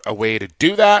figure out a way to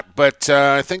do that, but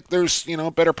I think there's,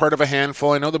 a better part of a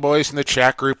handful. I know the boys in the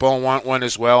chat group all want one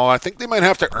as well. I think they might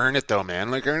have to earn it, though,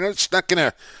 man. Like, it's not going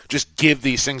to just give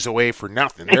these things away for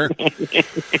nothing.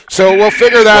 So we'll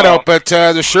figure that out, but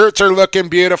the shirts are looking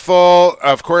beautiful.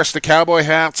 Of course, the cowboy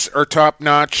hats are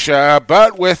top-notch,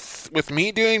 but with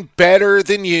me doing better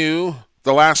than you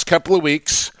the last couple of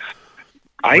weeks,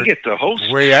 I get to host.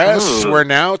 We're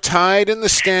now tied in the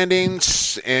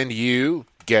standings, and you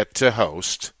get to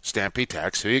host Stampede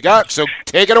Tax. Who you got? So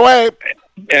take it away.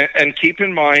 And keep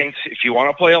in mind, if you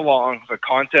want to play along, the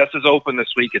contest is open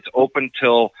this week. It's open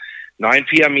till 9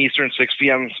 p.m. Eastern, 6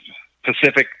 p.m.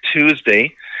 Pacific,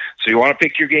 Tuesday. So you want to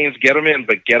pick your games, get them in,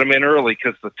 but get them in early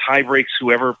because the tie breaks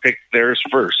whoever picked theirs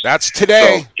first. That's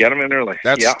today. So get them in early.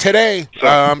 That's today.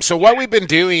 So what we've been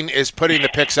doing is putting the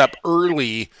picks up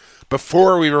early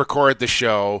before we record the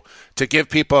show to give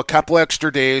people a couple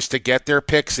extra days to get their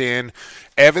picks in.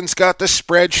 Evan's got the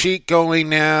spreadsheet going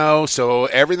now, so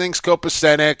everything's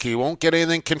copacetic. He won't get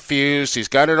anything confused. He's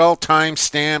got it all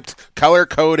time-stamped,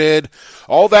 color-coded,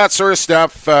 all that sort of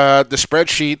stuff. The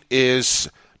spreadsheet is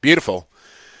beautiful.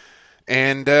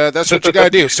 And that's what you got to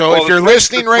do. So if you're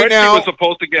listening right now... I was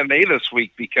supposed to get an A this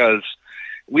week because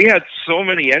we had so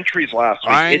many entries last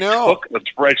week. I know. It took the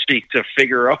spreadsheet to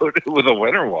figure out who the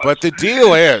winner was. But the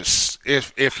deal is,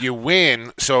 if you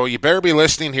win, so you better be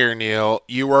listening here, Neil,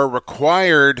 you are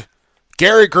required...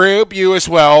 Gary Grube, you as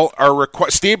well,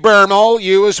 Steve Bermel,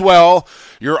 you as well.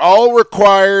 You're all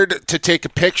required to take a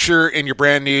picture in your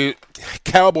brand new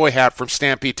cowboy hat from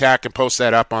Stampede Tack and post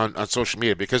that up on social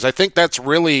media because I think that's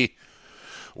really...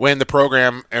 when the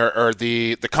program or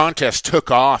the contest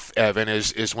took off, Evan,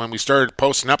 is when we started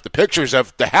posting up the pictures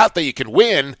of the hat that you can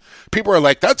win. People are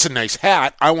like, that's a nice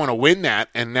hat. I want to win that.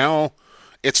 And now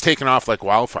it's taken off like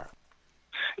wildfire.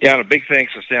 Yeah, and a big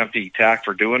thanks to Stampede Tack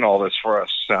for doing all this for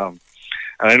us. And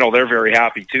I know they're very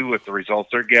happy, too, with the results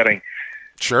they're getting.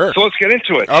 Sure. So let's get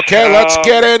into it. Okay, let's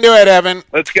get into it, Evan.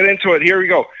 Let's get into it. Here we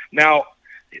go. Now,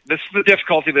 this is the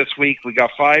difficulty this week. We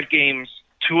got 5 games.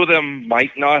 2 of them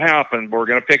might not happen, but we're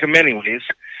going to pick them anyways.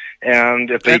 And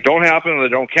if they don't happen, they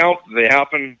don't count. They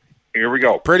happen. Here we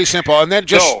go. Pretty simple. And then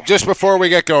just before we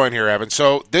get going here, Evan,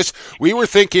 so we were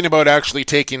thinking about actually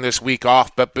taking this week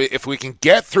off, but if we can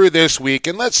get through this week,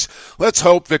 and let's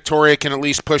hope Victoria can at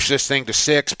least push this thing to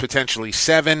 6, potentially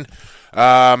 7,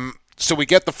 so we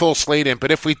get the full slate in.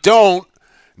 But if we don't,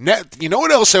 you know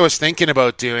what else I was thinking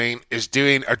about doing is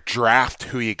doing a draft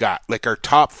who you got, like our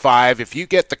top 5. If you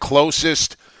get the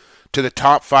closest to the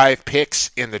top 5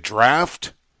 picks in the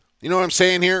draft, you know what I'm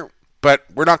saying here? But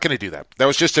we're not going to do that. That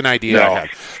was just an idea I had.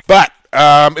 But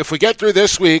if we get through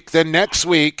this week, then next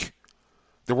week,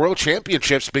 the World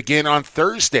Championships begin on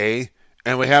Thursday,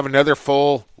 and we have another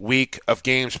full week of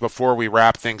games before we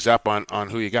wrap things up on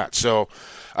who you got. So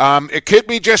it could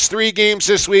be just 3 games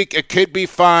this week. It could be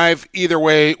 5. Either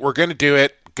way, we're going to do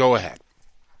it. Go ahead.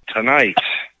 Tonight,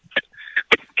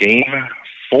 Game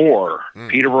 4.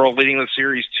 Peterborough leading the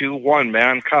series 2-1.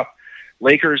 Man Cup.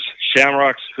 Lakers,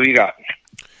 Shamrocks. Who you got?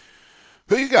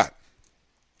 Who you got?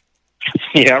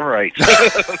 Yeah, right.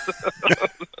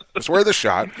 It's worth a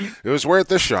shot. It was worth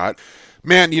the shot.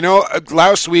 Man,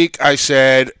 last week I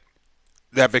said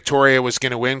that Victoria was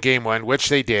going to win Game 1, which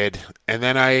they did. And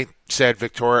then I said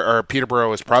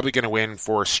Peterborough is probably going to win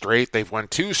 4 straight. They've won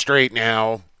 2 straight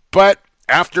now. But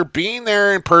after being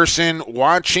there in person,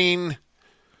 watching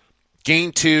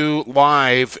Game 2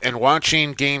 live and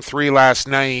watching Game 3 last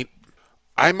night,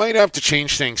 I might have to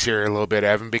change things here a little bit,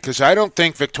 Evan, because I don't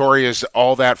think Victoria is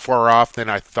all that far off than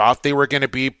I thought they were going to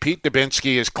be. Pete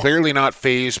Dubinsky is clearly not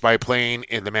fazed by playing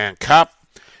in the Man Cup,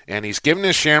 and he's given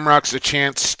his Shamrocks a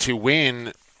chance to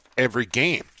win every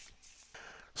game.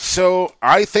 So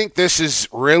I think this is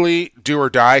really do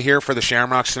or die here for the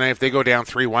Shamrocks tonight. If they go down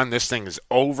 3-1, this thing is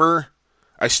over.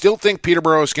 I still think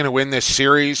Peterborough is going to win this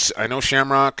series. I know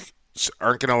Shamrocks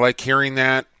aren't going to like hearing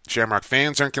that. Shamrock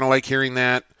fans aren't going to like hearing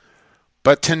that.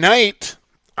 But tonight,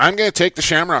 I'm going to take the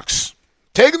Shamrocks.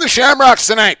 Taking the Shamrocks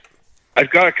tonight. I've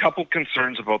got a couple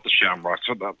concerns about the Shamrocks.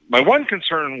 So my one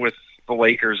concern with the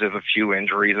Lakers is a few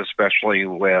injuries, especially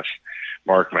with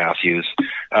Mark Matthews.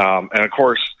 And, of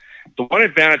course, the one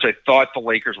advantage I thought the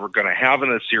Lakers were going to have in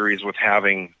this series with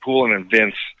having Poulin and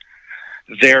Vince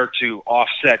there to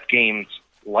offset games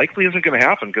likely isn't going to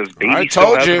happen because Baby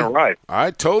still hasn't arrived.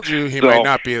 I told you he might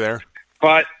not be there.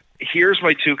 But here's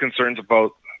my two concerns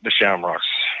about the Shamrocks.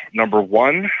 Number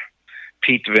one,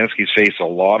 Pete Davinsky's faced a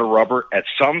lot of rubber. At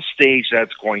some stage,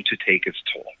 that's going to take its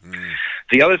toll.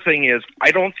 The other thing is,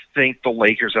 I don't think the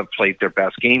Lakers have played their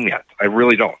best game yet. I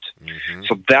really don't.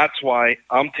 So that's why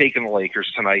I'm taking the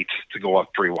Lakers tonight to go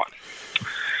up 3-1.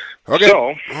 Okay.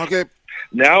 So, okay.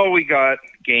 Now we got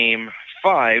Game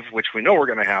 5, which we know we're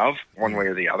going to have one way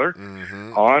or the other,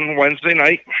 on Wednesday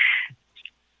night.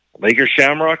 Lakers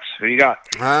Shamrocks, who you got?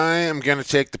 I am going to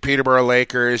take the Peterborough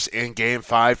Lakers in Game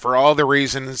 5 for all the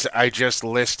reasons I just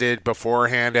listed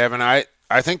beforehand, Evan. I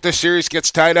think the series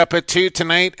gets tied up at 2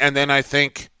 tonight, and then I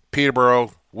think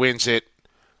Peterborough wins it.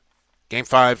 Game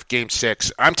 5, Game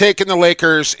 6. I'm taking the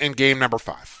Lakers in game number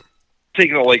 5.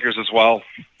 Taking the Lakers as well.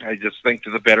 I just think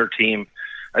they're the better team.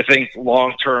 I think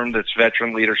long-term, this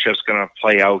veteran leadership is going to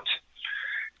play out.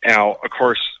 Now, of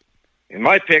course, in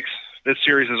my picks, this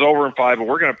series is over in 5, but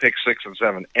we're going to pick 6 and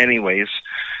 7 anyways.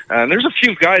 And there's a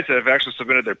few guys that have actually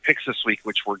submitted their picks this week,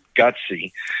 which were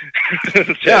gutsy.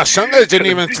 Yeah, some guys didn't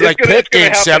even pick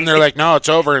Game 7. They're like, no, it's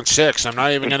over in 6. I'm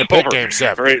not even going to pick Game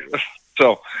 7. Right.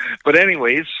 So, but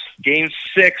anyways, Game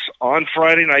 6 on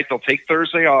Friday night. They'll take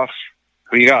Thursday off.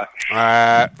 Who you got?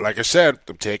 Like I said,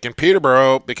 I'm taking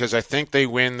Peterborough because I think they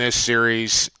win this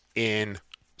series in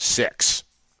 6.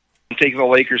 I'm taking the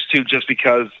Lakers, too, just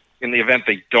because in the event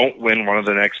they don't win one of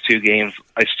the next 2 games,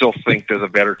 I still think they're the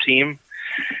better team.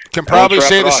 Can probably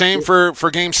say the same for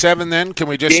Game 7 then? Can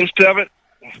we just... Game 7?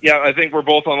 Yeah, I think we're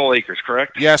both on the Lakers,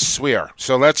 correct? Yes, we are.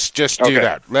 So let's just do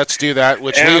that. Let's do that,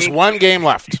 which leaves one game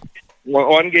left.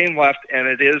 One game left, and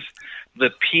it is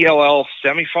the PLL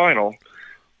semifinal.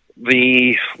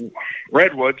 The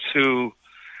Redwoods, who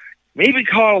maybe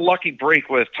caught a lucky break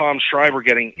with Tom Schreiber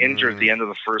getting injured at the end of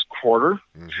the first quarter,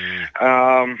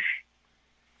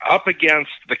 up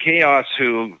against the Chaos,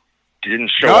 who didn't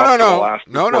show up for the last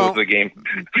quarter of the game.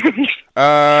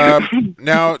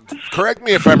 Now, correct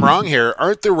me if I'm wrong here.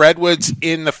 Aren't the Redwoods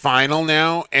in the final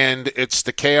now, and it's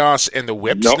the Chaos and the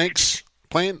Whip Snakes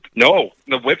playing? No,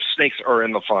 the Whip Snakes are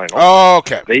in the final. Oh,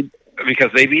 okay.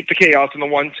 Because they beat the Chaos in the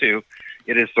 1-2.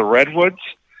 It is the Redwoods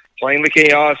playing the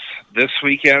Chaos this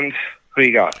weekend. Who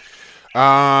you got?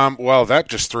 Well, that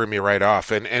just threw me right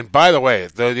off. And by the way,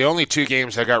 the only 2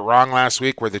 games I got wrong last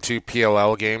week were the 2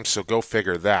 PLL games, so go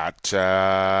figure that.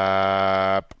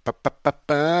 I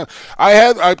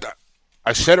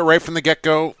said it right from the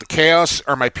get-go. The Chaos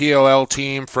are my PLL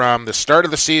team from the start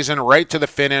of the season right to the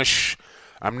finish.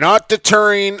 I'm not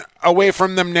deterring away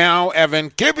from them now,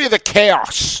 Evan. Give me the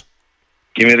Chaos.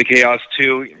 Give me the Chaos,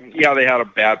 too. Yeah, they had a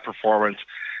bad performance.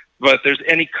 But if there's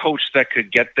any coach that could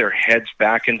get their heads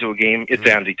back into a game, it's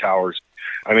Andy Towers.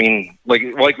 I mean,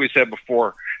 like we said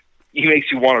before, he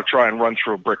makes you want to try and run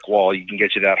through a brick wall. He can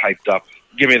get you that hyped up.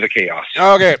 Give me the Chaos.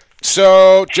 Okay,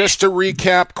 so just to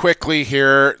recap quickly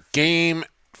here, Game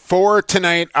 4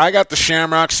 tonight, I got the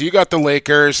Shamrocks, you got the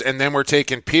Lakers, and then we're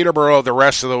taking Peterborough the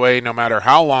rest of the way, no matter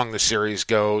how long the series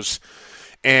goes.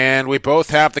 And we both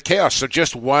have the Chaos. So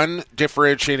just one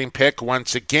differentiating pick.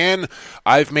 Once again,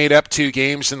 I've made up 2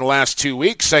 games in the last 2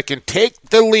 weeks. I can take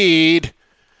the lead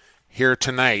here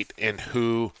tonight in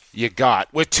who you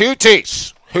got with 2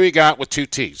 T's. Who you got with 2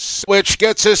 T's. Which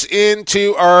gets us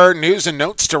into our news and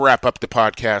notes to wrap up the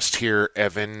podcast here,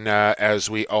 Evan, as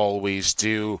we always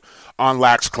do on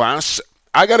Lax Class.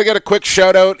 I got to get a quick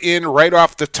shout-out in right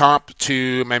off the top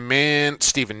to my man,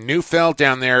 Stephen Neufeld,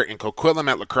 down there in Coquitlam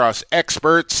at Lacrosse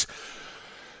Experts.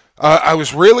 I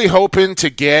was really hoping to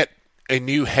get a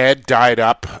new head dyed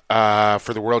up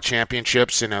for the World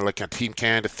Championships in a Team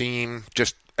Canada theme,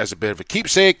 just as a bit of a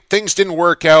keepsake. Things didn't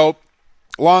work out.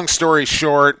 Long story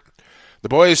short, the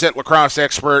boys at Lacrosse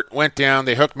Expert went down.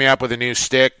 They hooked me up with a new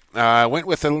stick. I went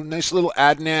with a nice little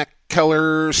Adnac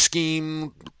color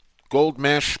scheme, gold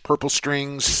mesh, purple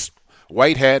strings,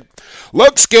 white head.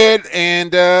 Looks good,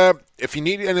 and if you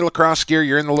need any lacrosse gear,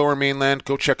 you're in the Lower Mainland,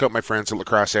 go check out my friends at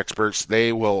Lacrosse Experts.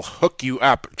 They will hook you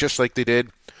up just like they did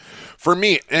for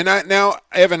me. And now,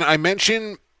 Evan, I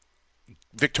mentioned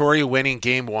Victoria winning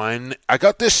Game 1. I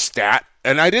got this stat,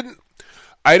 and I didn't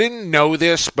know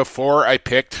this before I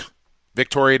picked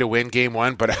Victoria to win Game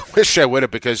 1, but I wish I would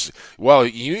have because, well,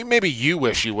 maybe you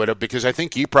wish you would have because I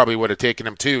think you probably would have taken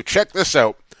him too. Check this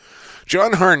out.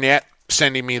 John Harnett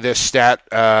sending me this stat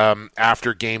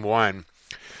after Game 1.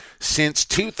 since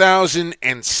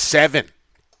 2007.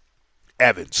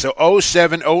 Evan. So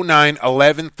 07, 09,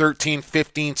 11, 13,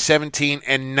 15, 17,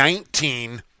 and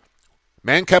 19.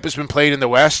 Man Cup has been played in the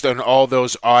West on all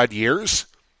those odd years.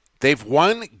 They've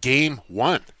won game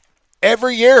 1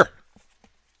 every year.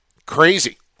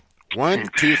 Crazy. 1,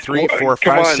 2, 3, 4,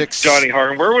 5, 6. Johnny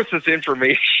Harden, where was this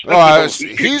information?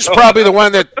 He's probably the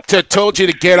one that told you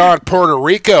to get on Puerto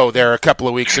Rico there a couple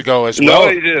of weeks ago as well.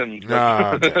 No, he didn't.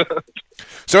 No, okay.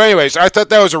 So anyways, I thought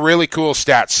that was a really cool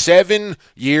stat. 7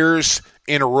 years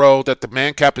in a row that the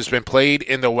Man Cup has been played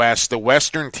in the West. The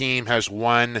Western team has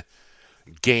won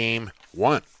game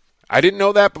 1. I didn't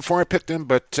know that before I picked him,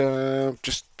 but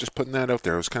just putting that out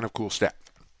there. It was kind of a cool stat.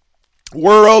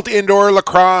 World Indoor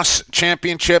Lacrosse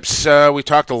Championships. We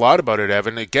talked a lot about it,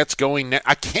 Evan. It gets going.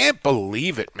 I can't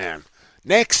believe it, man.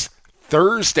 Next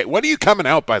Thursday. When are you coming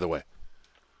out, by the way?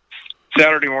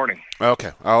 Saturday morning.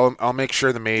 Okay. I'll make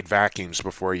sure the maid vacuums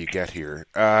before you get here.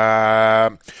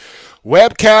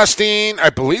 Webcasting, I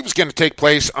believe, is going to take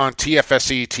place on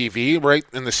TFSE TV, right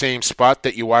in the same spot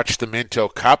that you watch the Minto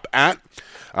Cup at.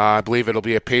 I believe it'll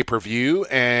be a pay-per-view,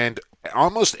 and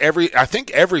almost every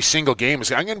single game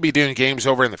I'm going to be doing games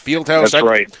over in the Fieldhouse. That's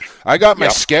right. I got my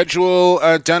schedule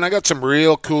done. I got some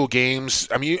real cool games.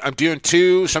 I'm doing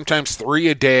 2, sometimes 3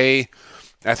 a day.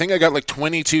 I think I got like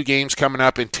 22 games coming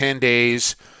up in 10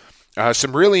 days.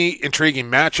 Some really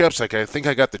intriguing matchups. Like I think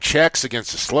I got the Czechs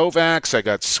against the Slovaks. I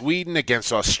got Sweden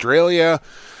against Australia.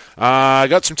 I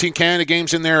got some Team Canada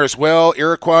games in there as well.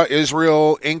 Iroquois,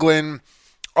 Israel, England,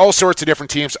 all sorts of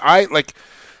different teams.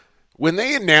 When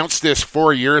they announced this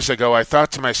 4 years ago, I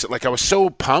thought to myself, like I was so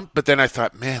pumped, but then I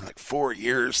thought, man, like 4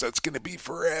 years, that's going to be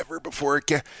forever before it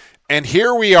gets. And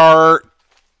here we are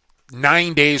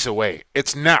 9 days away.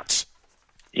 It's nuts.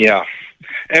 Yeah.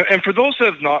 And for those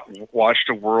that have not watched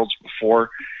the Worlds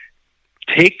before,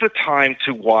 take the time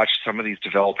to watch some of these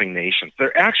developing nations.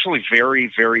 They're actually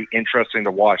very, very interesting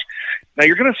to watch. Now,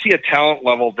 you're going to see a talent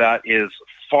level that is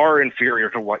far inferior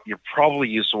to what you're probably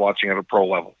used to watching at a pro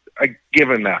level.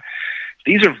 Given that.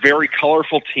 These are very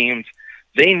colorful teams.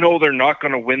 They know they're not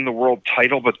going to win the world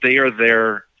title, but they are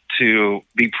there to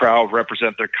be proud,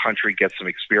 represent their country, get some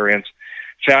experience.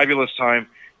 Fabulous time.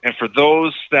 And for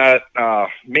those that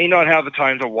may not have the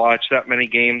time to watch that many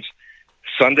games,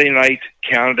 Sunday night,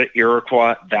 Canada,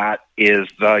 Iroquois, that is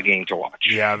the game to watch.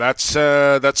 Yeah, that's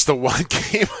the one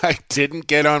game I didn't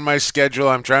get on my schedule.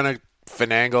 I'm trying to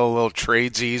finagle a little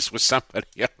tradesies with somebody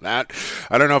on that.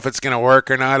 I don't know if it's going to work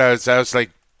or not. I was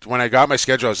like, when I got my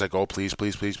schedule, I was like, oh, please,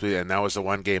 please, please, please. And that was the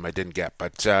one game I didn't get.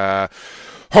 But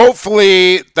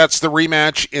hopefully that's the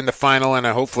rematch in the final, and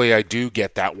hopefully I do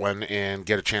get that one and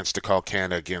get a chance to call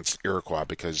Canada against Iroquois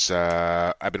because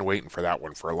I've been waiting for that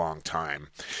one for a long time.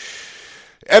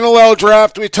 NLL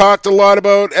draft we talked a lot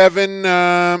about, Evan.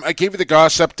 I gave you the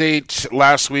Goss update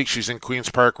last week. She's in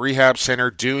Queen's Park Rehab Center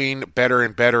doing better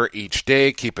and better each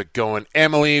day. Keep it going,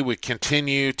 Emily. We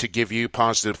continue to give you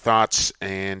positive thoughts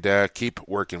and keep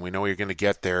working. We know you're going to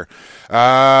get there.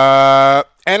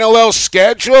 NLL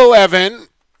schedule, Evan,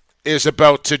 is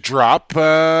about to drop.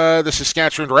 The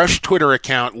Saskatchewan Rush Twitter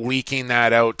account leaking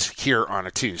that out here on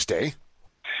a Tuesday.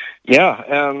 Yeah,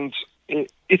 and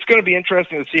it's going to be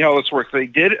interesting to see how this works. They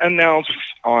did announce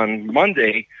on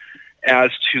Monday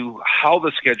as to how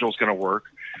the schedule is going to work.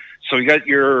 So you got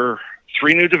your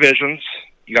 3 new divisions.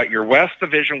 You got your West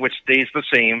division, which stays the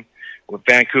same with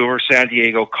Vancouver, San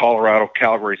Diego, Colorado,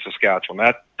 Calgary, Saskatchewan.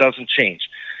 That doesn't change.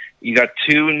 You got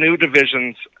 2 new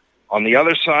divisions. On the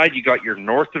other side, you got your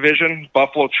North division,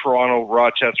 Buffalo, Toronto,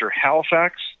 Rochester,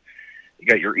 Halifax. You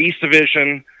got your East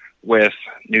division with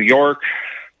New York,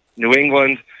 New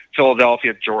England,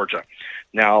 Philadelphia, Georgia.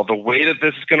 Now, the way that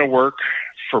this is going to work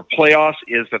for playoffs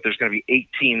is that there's going to be 8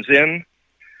 teams in.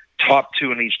 Top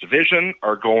 2 in each division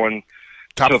are going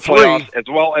to the playoffs, as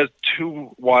well as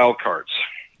 2 wild cards.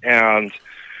 And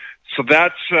so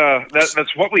that's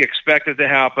what we expected to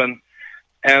happen.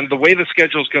 And the way the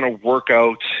schedule is going to work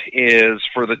out is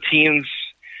for the teams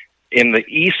in the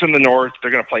East and the North,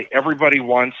 they're going to play everybody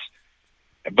once,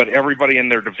 but everybody in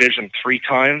their division 3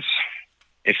 times.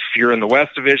 If you're in the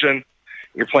West division,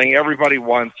 you're playing everybody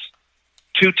once.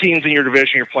 2 teams in your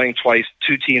division, you're playing twice.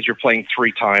 2 teams, you're playing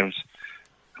 3 times.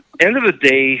 End of the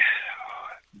day,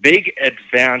 big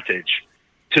advantage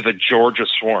to the Georgia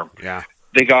Swarm. Yeah.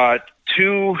 They got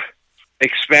 2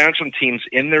 expansion teams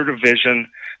in their division.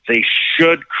 They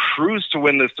should cruise to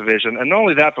win this division. And not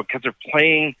only that, but because they're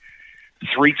playing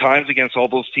 3 times against all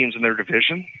those teams in their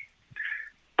division,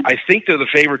 I think they're the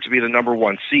favorite to be the number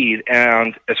 1 seed,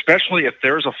 and especially if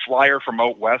there's a flyer from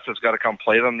out west that's got to come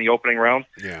play them in the opening round,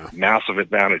 massive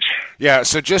advantage. Yeah,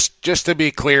 so just to be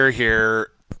clear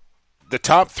here, the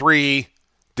top 3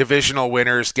 divisional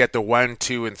winners get the 1,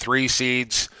 2, and 3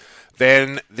 seeds.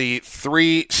 Then the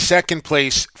 3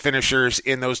 second-place finishers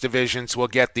in those divisions will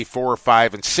get the 4,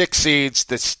 5, and 6 seeds.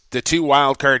 The 2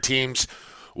 wildcard teams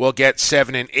will get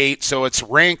 7 and 8. So it's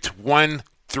ranked 1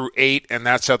 through 8, and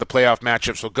that's how the playoff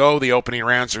matchups will go. The opening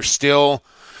rounds are still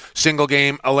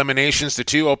single-game eliminations, the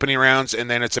 2 opening rounds, and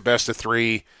then it's a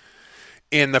best-of-3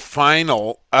 in the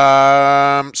final.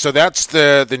 So that's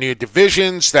the new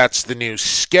divisions. That's the new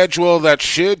schedule that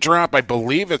should drop. I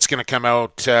believe it's going to come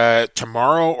out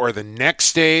tomorrow or the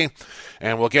next day,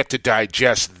 and we'll get to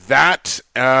digest that.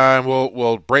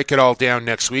 We'll break it all down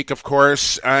next week, of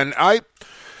course. And I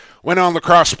went on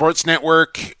Lacrosse Sports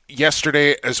Network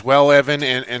yesterday as well, Evan,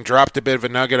 and dropped a bit of a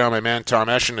nugget on my man Tom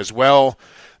Eschen as well,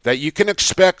 that you can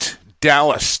expect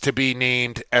Dallas to be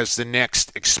named as the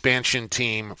next expansion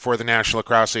team for the National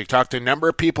Lacrosse League. Talked to a number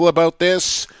of people about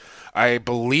this. I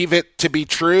believe it to be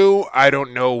true. I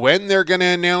don't know when they're going to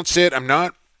announce it. I'm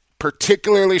not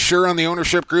particularly sure on the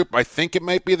ownership group. I think it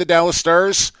might be the Dallas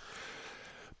Stars.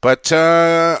 But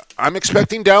I'm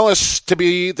expecting Dallas to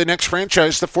be the next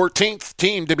franchise, the 14th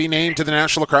team to be named to the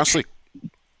National Lacrosse League.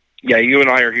 Yeah, you and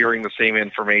I are hearing the same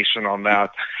information on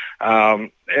that.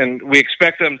 And we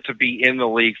expect them to be in the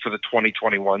league for the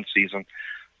 2021 season.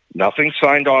 Nothing's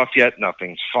signed off yet.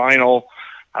 Nothing's final.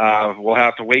 We'll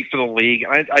have to wait for the league.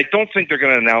 I don't think they're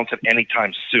going to announce it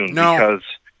anytime soon because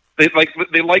they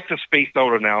like to space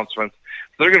out announcements.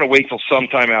 They're going to wait till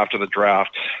sometime after the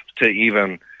draft to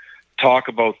even talk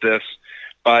about this.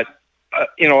 But,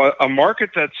 a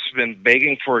market that's been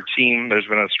begging for a team, there's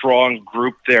been a strong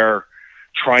group there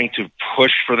trying to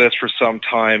push for this for some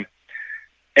time.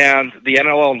 And the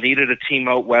NLL needed a team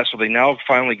out west, so they now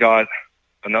finally got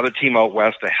another team out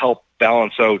west to help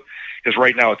balance out, because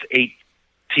right now it's 8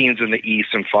 teams in the east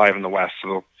and 5 in the west,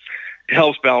 so it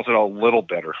helps balance it out a little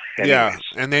better. Anyways. Yeah,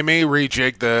 and they may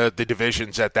rejig the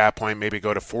divisions at that point, maybe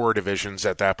go to 4 divisions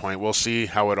at that point. We'll see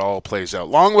how it all plays out.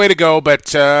 Long way to go, but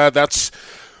that's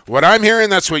what I'm hearing,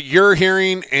 that's what you're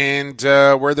hearing, and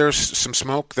where there's some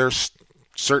smoke, there's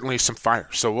certainly some fire.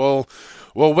 So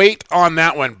we'll wait on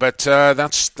that one, but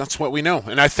that's what we know.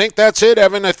 And I think that's it,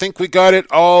 Evan. I think we got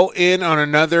it all in on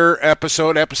another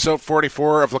episode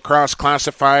 44 of Lacrosse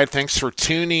Classified. Thanks for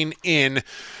tuning in.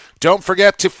 Don't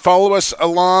forget to follow us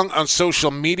along on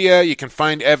social media. You can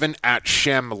find Evan at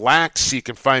ShemLax. You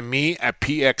can find me at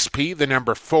PXP, the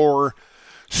number 4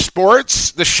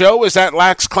 Sports. The show is at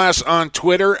LaxClass on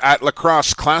Twitter, at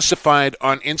Lacrosse Classified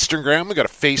on Instagram. We got a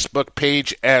Facebook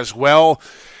page as well.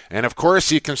 And, of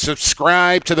course, you can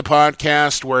subscribe to the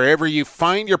podcast wherever you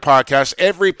find your podcast.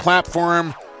 Every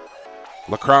platform,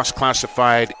 Lacrosse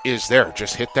Classified is there.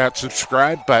 Just hit that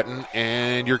subscribe button,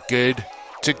 and you're good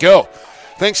to go.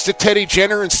 Thanks to Teddy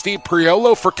Jenner and Steve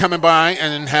Priolo for coming by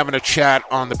and having a chat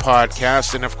on the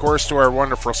podcast. And, of course, to our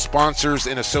wonderful sponsors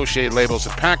in Associated Labels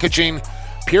and Packaging,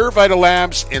 Pure Vital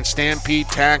Labs and Stampede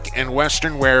Tack and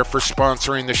Western Wear for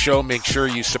sponsoring the show. Make sure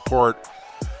you support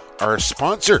our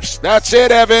sponsors. That's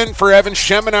it, Evan. For Evan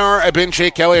Schemenauer, I've been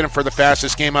Jake Elliott, and for the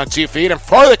fastest game on 2 feet, and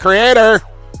for the creator,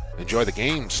 enjoy the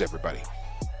games, everybody.